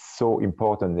is so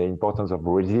important. The importance of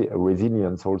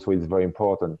resilience also is very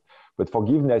important. But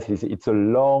forgiveness it's a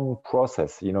long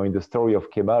process. You know, in the story of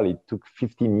Kemal, it took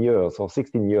 15 years or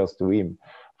 16 years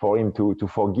for him to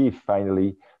forgive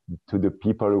finally to the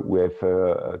people who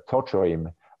have tortured him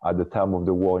at the time of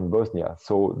the war in Bosnia.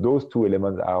 So those two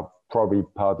elements are probably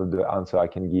part of the answer I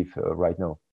can give right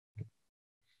now.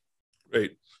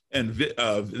 Great. And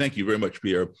thank you very much,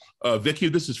 Pierre. Vicky,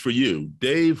 this is for you.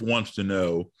 Dave wants to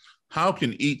know, how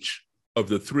can each of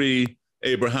the three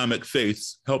Abrahamic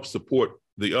faiths help support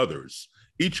the others?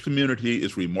 Each community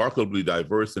is remarkably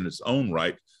diverse in its own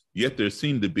right, yet there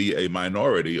seem to be a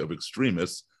minority of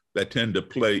extremists that tend to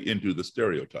play into the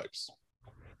stereotypes.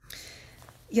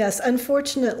 Yes,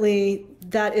 unfortunately,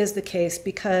 that is the case,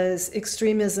 because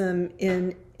extremism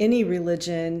in any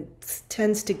religion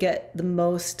tends to get the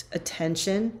most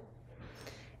attention.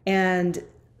 And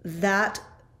that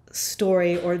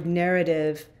story or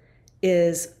narrative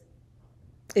is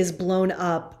blown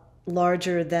up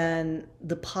larger than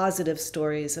the positive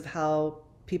stories of how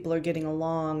people are getting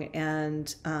along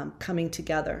and coming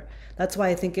together. That's why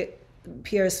I think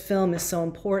Pierre's film is so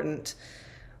important.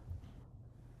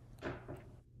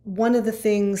 One of the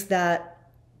things that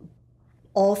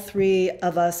all three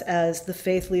of us as the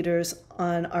faith leaders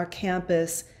on our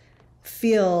campus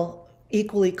feel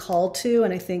equally called to,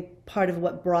 and I think part of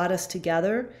what brought us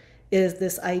together, is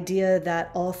this idea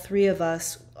that all three of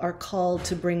us are called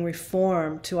to bring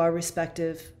reform to our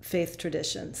respective faith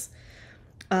traditions.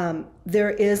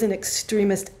 There is an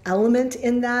extremist element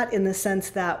in that, in the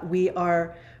sense that we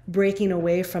are breaking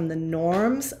away from the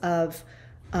norms of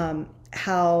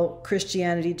how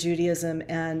Christianity, Judaism,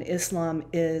 and Islam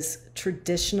is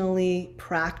traditionally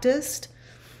practiced,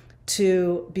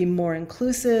 to be more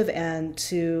inclusive and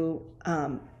to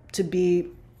be,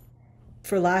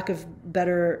 for lack of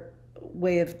better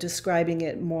way of describing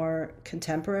it, more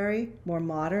contemporary, more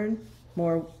modern,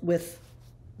 more with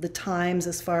the times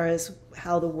as far as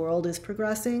how the world is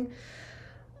progressing.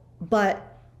 But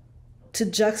to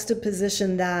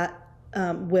juxtaposition that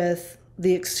with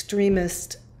the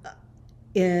extremist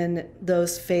in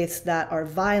those faiths that are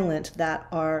violent, that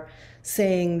are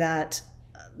saying that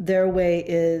their way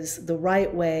is the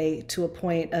right way, to a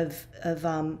point of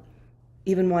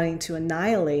even wanting to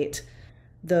annihilate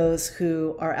those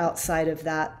who are outside of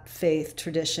that faith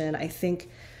tradition. I think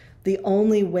the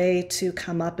only way to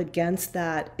come up against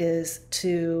that is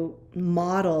to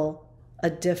model a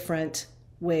different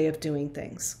way of doing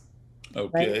things.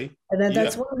 Okay. Right? And then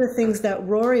that's one of the things that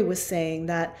Rorri was saying,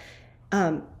 that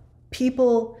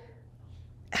people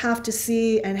have to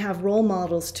see and have role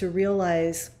models to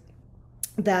realize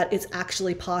that it's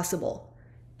actually possible.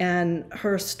 And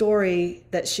her story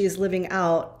that she's living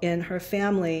out in her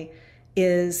family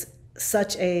is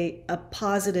such a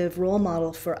positive role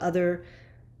model for other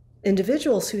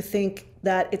individuals who think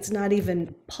that it's not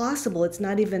even possible, it's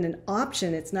not even an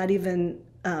option, it's not even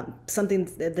something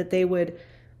that they would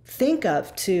think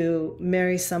of to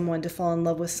marry someone, to fall in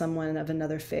love with someone of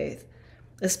another faith,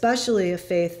 especially a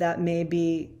faith that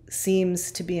maybe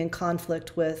seems to be in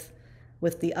conflict with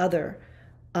the other.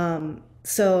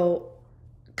 So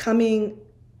coming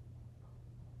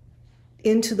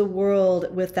into the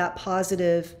world with that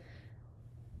positive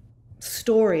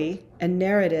story and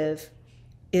narrative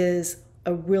is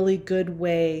a really good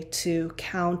way to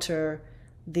counter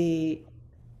the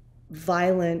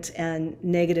violent and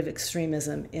negative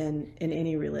extremism in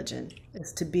any religion,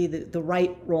 is to be the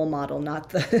right role model, not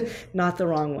the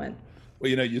wrong one.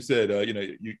 Well, you said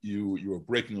you were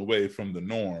breaking away from the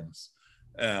norms.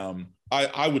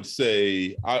 I would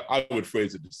say I would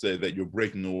phrase it to say that you're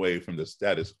breaking away from the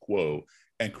status quo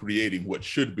and creating what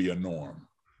should be a norm.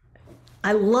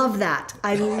 I love that.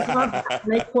 I love that.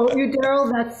 And I quote you,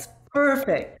 Daryl. That's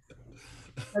perfect.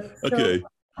 That's okay.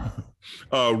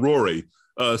 Rorri,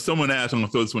 someone asked, I'm going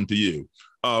to throw this one to you.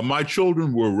 My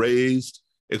children were raised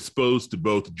exposed to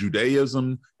both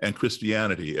Judaism and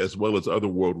Christianity, as well as other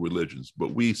world religions,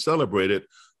 but we celebrated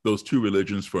those two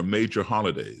religions for major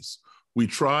holidays. We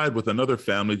tried with another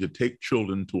family to take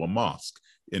children to a mosque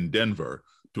in Denver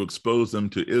to expose them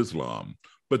to Islam,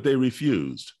 but they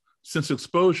refused. Since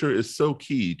exposure is so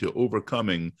key to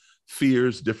overcoming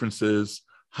fears, differences,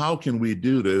 how can we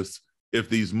do this if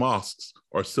these mosques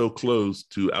are so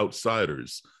closed to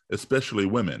outsiders, especially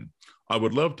women? I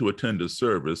would love to attend a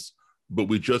service, but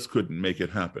we just couldn't make it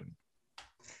happen.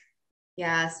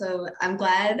 Yeah, so I'm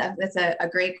glad. That's a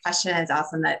great question. It's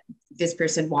awesome that this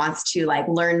person wants to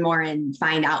learn more and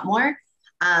find out more.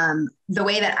 The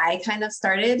way that I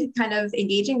started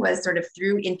engaging was sort of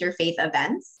through interfaith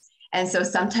events. And so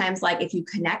sometimes if you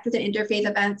connect with an interfaith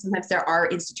event, sometimes there are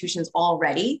institutions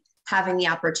already having the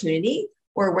opportunity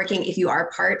or working, if you are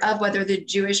part of whether the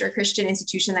Jewish or Christian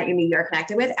institution that you maybe are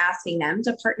connected with, asking them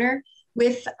to partner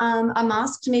with a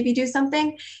mosque to maybe do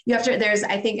something. There's,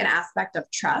 I think, an aspect of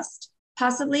trust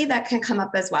possibly that can come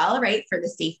up as well, right? For the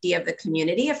safety of the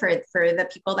community, for the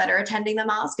people that are attending the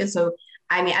mosque. And so,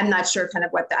 I mean, I'm not sure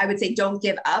I would say, don't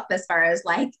give up as far as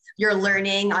you're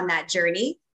learning on that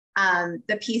journey.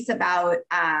 The piece about,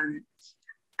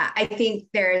 I think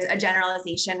there's a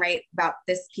generalization, right, about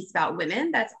this piece about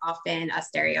women that's often a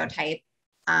stereotype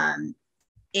in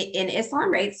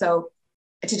Islam, right? So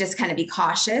to just be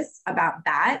cautious about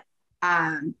that.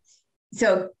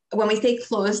 So when we say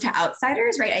closed to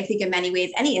outsiders, right, I think in many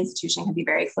ways, any institution can be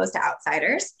very close to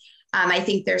outsiders. I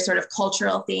think there's sort of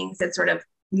cultural things that sort of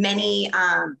many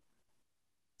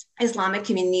Islamic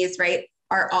communities, right,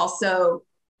 are also,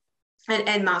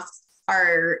 and mosques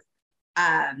are,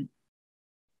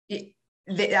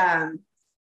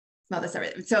 that's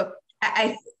everything. So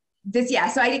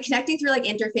so I did connecting through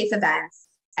interfaith events.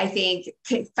 I think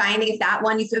finding if that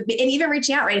one, and even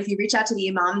reaching out, right? If you reach out to the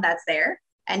imam that's there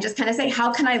and just say,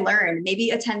 how can I learn? Maybe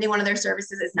attending one of their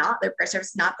services is not their prayer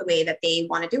service, not the way that they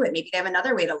want to do it. Maybe they have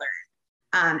another way to learn.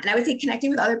 And I would say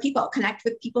connecting with other people, connect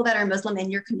with people that are Muslim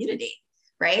in your community,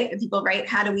 right? And people, right?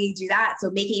 How do we do that? So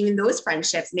making even those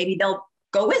friendships, maybe they'll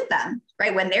go with them,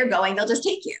 right? When they're going, they'll just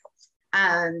take you.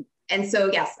 And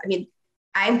so, yes, I mean,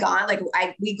 I've gone,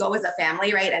 we go as a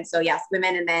family, right? And so, yes,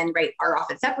 women and men, right, are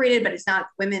often separated, but it's not,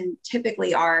 women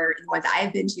typically are, the ones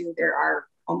I've been to, there are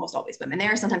almost always women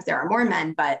there. Sometimes there are more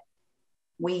men, but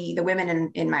the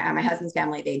women in my husband's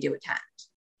family, they do attend.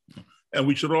 And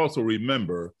we should also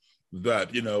remember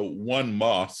that, one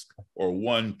mosque or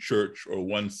one church or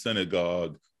one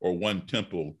synagogue or one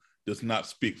temple does not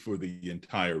speak for the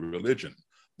entire religion.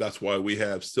 That's why we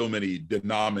have so many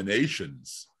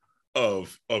denominations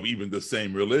of even the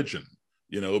same religion,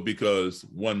 because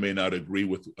one may not agree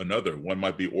with another. One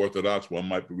might be Orthodox, one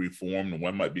might be Reformed, and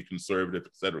one might be conservative,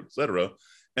 et cetera, et cetera.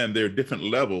 And there are different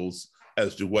levels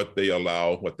as to what they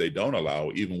allow, what they don't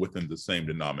allow, even within the same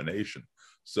denomination.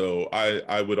 So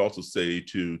I would also say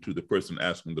to the person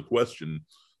asking the question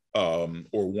or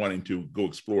wanting to go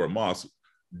explore a mosque,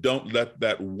 don't let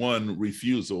that one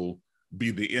refusal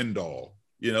be the end all.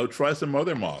 Try some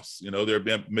other mosques.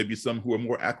 There may be some who are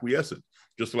more acquiescent,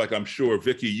 just like I'm sure,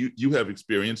 Vicky, you have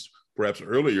experienced perhaps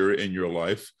earlier in your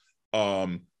life,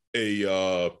 a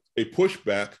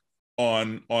pushback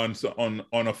on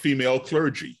a female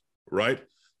clergy, right?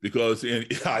 Because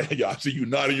I see you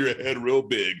nodding your head real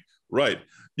big, Right.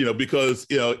 You know, because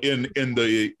you know,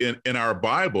 in our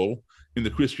Bible, in the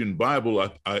Christian Bible,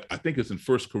 I think it's in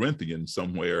First Corinthians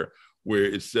somewhere where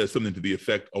it says something to the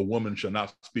effect, "A woman shall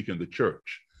not speak in the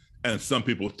church," and some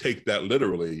people take that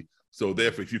literally. So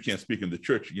therefore, if you can't speak in the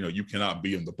church, you know, you cannot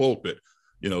be in the pulpit,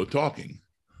 you know, talking.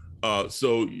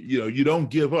 So you know, you don't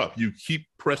give up. You keep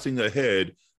pressing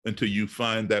ahead until you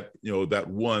find that, you know, that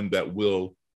one that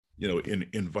will, you know,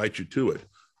 invite you to it.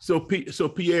 So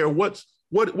Pierre, what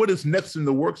is next in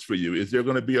the works for you? Is there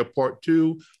going to be a part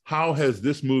two? How has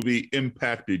this movie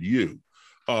impacted you?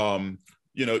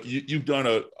 You know, you've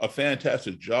done a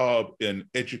fantastic job in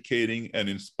educating and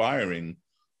inspiring,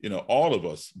 you know, all of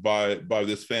us by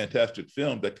this fantastic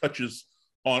film that touches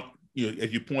on, you know,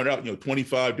 as you point out, you know,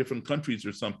 25 different countries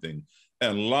or something,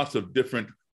 and lots of different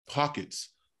pockets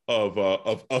of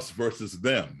us versus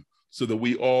them, so that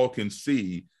we all can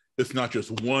see it's not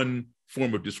just one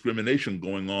form of discrimination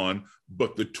going on,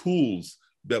 but the tools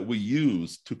that we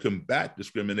use to combat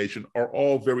discrimination are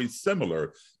all very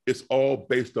similar. It's all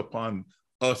based upon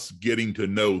us getting to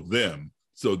know them,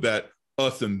 so that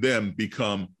us and them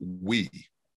become we.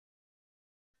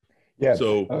 Yeah.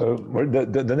 So, well,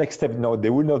 the next step, no,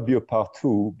 there will not be a part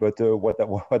two, but what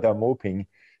I'm hoping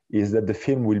is that the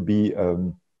film will be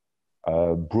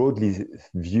broadly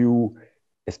viewed,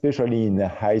 especially in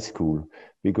high school,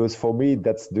 because for me,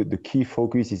 that's the key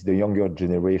focus is the younger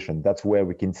generation. That's where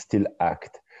we can still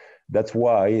act. That's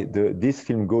why this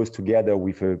film goes together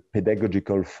with a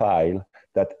pedagogical file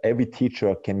that every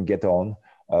teacher can get on.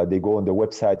 They go on the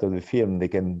website of the film, they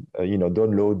can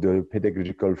download the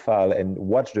pedagogical file and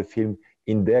watch the film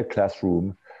in their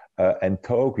classroom and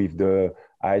talk with the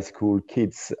high school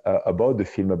kids about the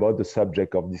film, about the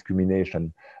subject of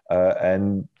discrimination.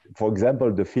 And for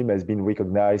example, the film has been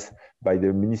recognized by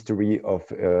the Ministry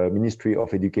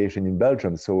of Education in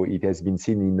Belgium. So it has been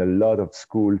seen in a lot of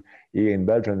schools here in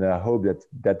Belgium. And I hope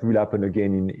that will happen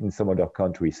again in some other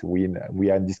countries. We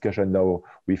are in discussion now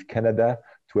with Canada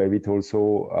to have it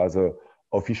also as an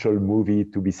official movie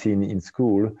to be seen in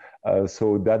school.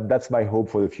 So that's my hope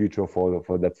for the future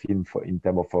for that film in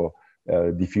terms of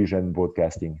diffusion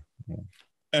broadcasting. Yeah.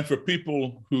 And for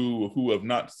people who have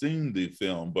not seen the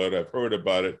film but have heard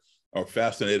about it, are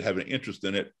fascinated, have an interest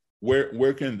in it,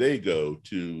 where can they go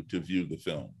to view the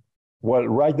film? Well,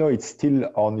 right now it's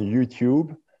still on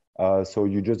YouTube. So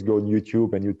you just go on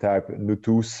YouTube and you type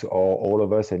Nutus or All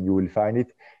of Us and you will find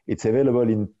it. It's available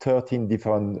in 13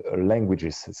 different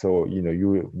languages. So,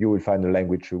 you will find a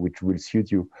language which will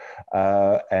suit you.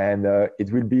 And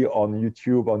it will be on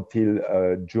YouTube until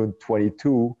June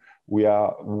 22. We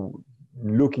are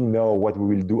looking now what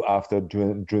we will do after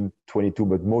June 22,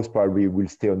 but most probably we'll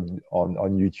stay on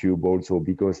YouTube also,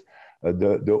 because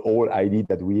the whole idea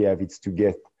that we have is to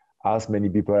get as many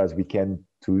people as we can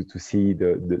to see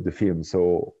the film.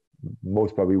 So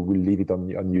most probably we'll leave it on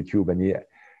YouTube and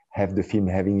have the film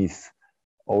having its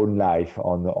own life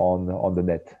on the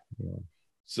net. Yeah.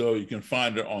 So you can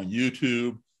find it on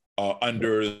YouTube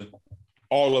under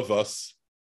All of Us,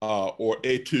 or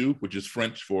A2, which is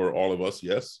French for all of us,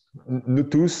 yes?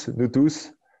 Nutus,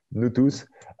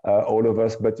 All of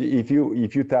Us. But if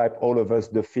you type All of Us,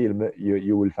 the film,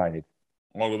 you will find it.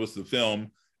 All of Us, the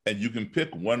film, and you can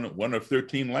pick one of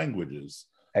 13 languages.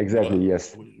 Exactly,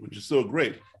 yes. Which is so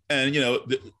great. And,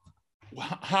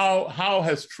 how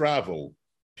has travel,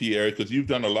 Pierre, because you've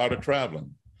done a lot of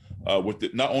traveling,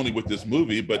 not only with this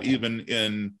movie, but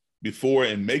even before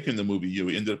in making the movie, you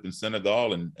ended up in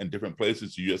Senegal and different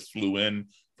places. You just flew in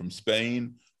from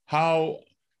Spain. How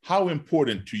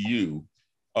important to you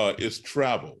is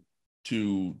travel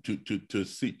to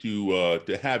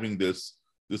having this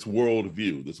world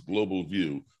view, this global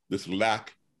view, this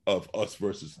lack of us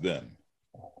versus them?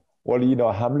 Well,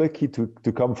 I'm lucky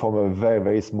to come from a very,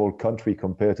 very small country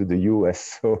compared to the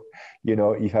US. So,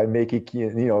 if I make it,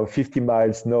 50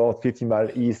 miles north, 50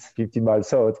 miles east, 50 miles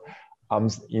south, I'm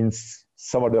in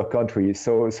some other country.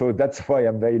 So that's why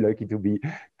I'm very lucky to be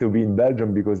in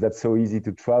Belgium, because that's so easy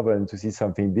to travel and to see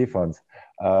something different.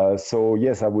 So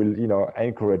yes, I will,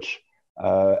 encourage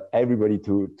everybody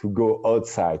to go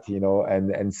outside,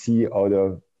 and see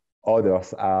how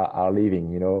others are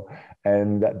living,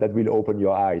 and that will open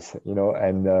your eyes,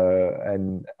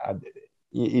 and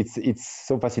it's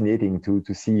so fascinating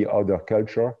to see other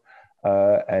culture,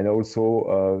 and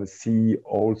also see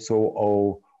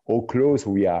also how close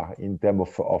we are in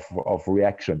terms of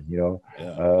reaction,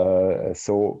 Yeah.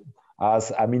 So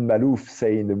as Amin Malouf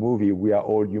say in the movie, we are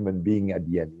all human beings at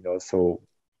the end, so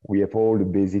we have all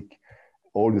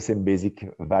the same basic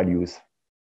values.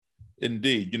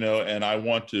 Indeed, and I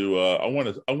want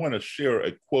to share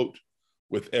a quote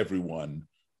with everyone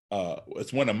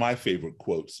it's one of my favorite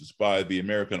quotes. It's by the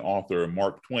American author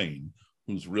Mark Twain,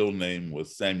 whose real name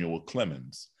was Samuel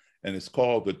Clemens. And it's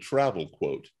called the travel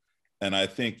quote. And I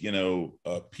think,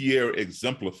 Pierre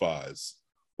exemplifies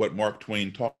what Mark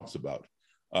Twain talks about.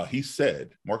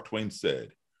 Mark Twain said,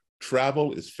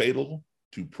 travel is fatal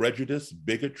to prejudice,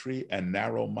 bigotry, and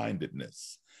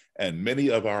narrow-mindedness. And many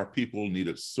of our people need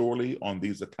it sorely on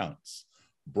these accounts.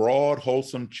 Broad,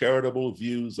 wholesome, charitable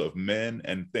views of men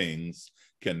and things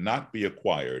cannot be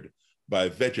acquired by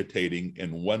vegetating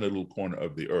in one little corner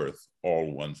of the earth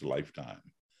all one's lifetime.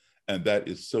 And that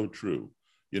is so true.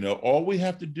 All we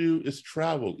have to do is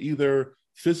travel, either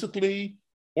physically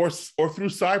or through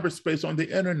cyberspace on the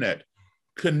internet,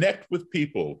 connect with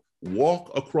people,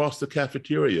 walk across the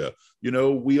cafeteria.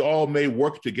 We all may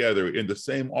work together in the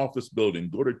same office building,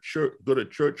 go to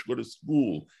church, go to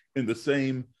school in the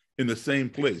same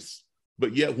place.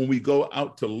 But yet when we go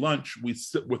out to lunch, we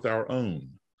sit with our own.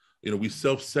 We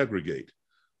self-segregate.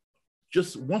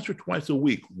 Just once or twice a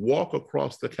week, walk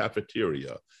across the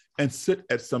cafeteria and sit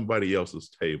at somebody else's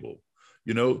table.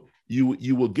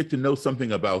 You will get to know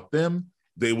something about them,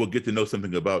 they will get to know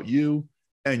something about you,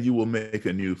 and you will make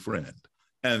a new friend.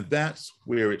 And that's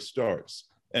where it starts.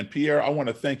 And Pierre, I want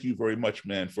to thank you very much,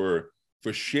 man, for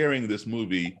sharing this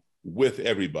movie with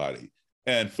everybody.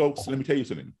 And folks, let me tell you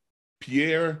something.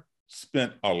 Pierre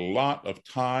spent a lot of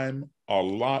time, a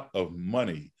lot of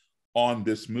money on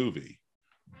this movie,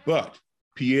 but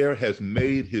Pierre has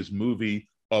made his movie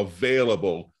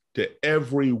available to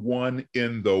everyone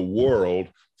in the world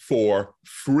for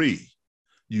free.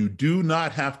 You do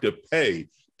not have to pay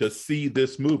to see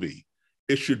this movie.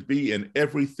 It should be in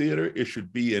every theater, it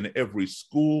should be in every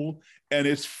school, and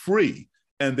it's free.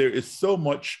 And there is so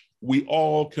much we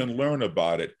all can learn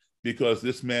about it because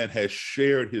this man has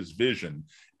shared his vision.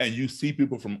 And you see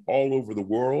people from all over the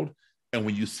world. And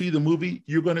when you see the movie,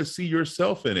 you're going to see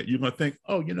yourself in it. You're going to think,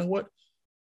 oh, you know what?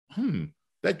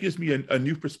 That gives me a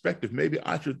new perspective. Maybe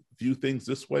I should view things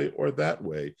this way or that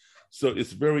way. So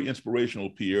it's very inspirational,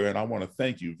 Pierre. And I want to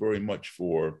thank you very much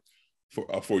for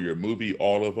your movie,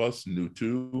 All of Us, New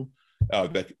 2,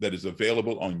 that is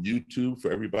available on YouTube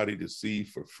for everybody to see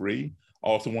for free. I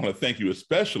also want to thank you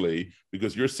especially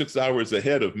because you're 6 hours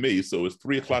ahead of me. So it's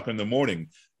 3 o'clock in the morning,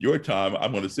 your time.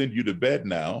 I'm going to send you to bed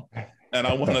now. And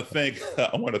I want to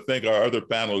thank our other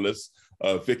panelists,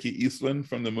 Vicky Eastland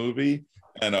from the movie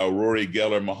and Rorri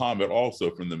Geller Muhammad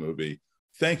also from the movie.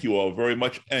 Thank you all very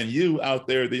much. And you out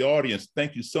there, the audience,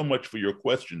 thank you so much for your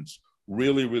questions.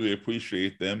 Really, really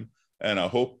appreciate them. And I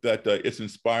hope that it's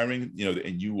inspiring,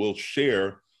 and you will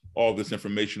share all this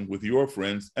information with your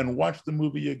friends and watch the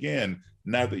movie again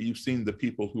now that you've seen the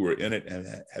people who are in it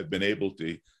and have been able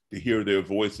to hear their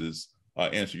voices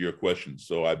answer your questions.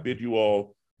 So I bid you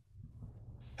all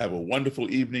have a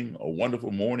wonderful evening, a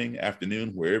wonderful morning, afternoon,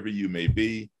 wherever you may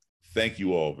be. Thank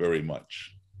you all very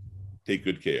much. Take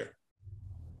good care.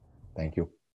 Thank you.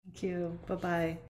 Thank you. Bye-bye.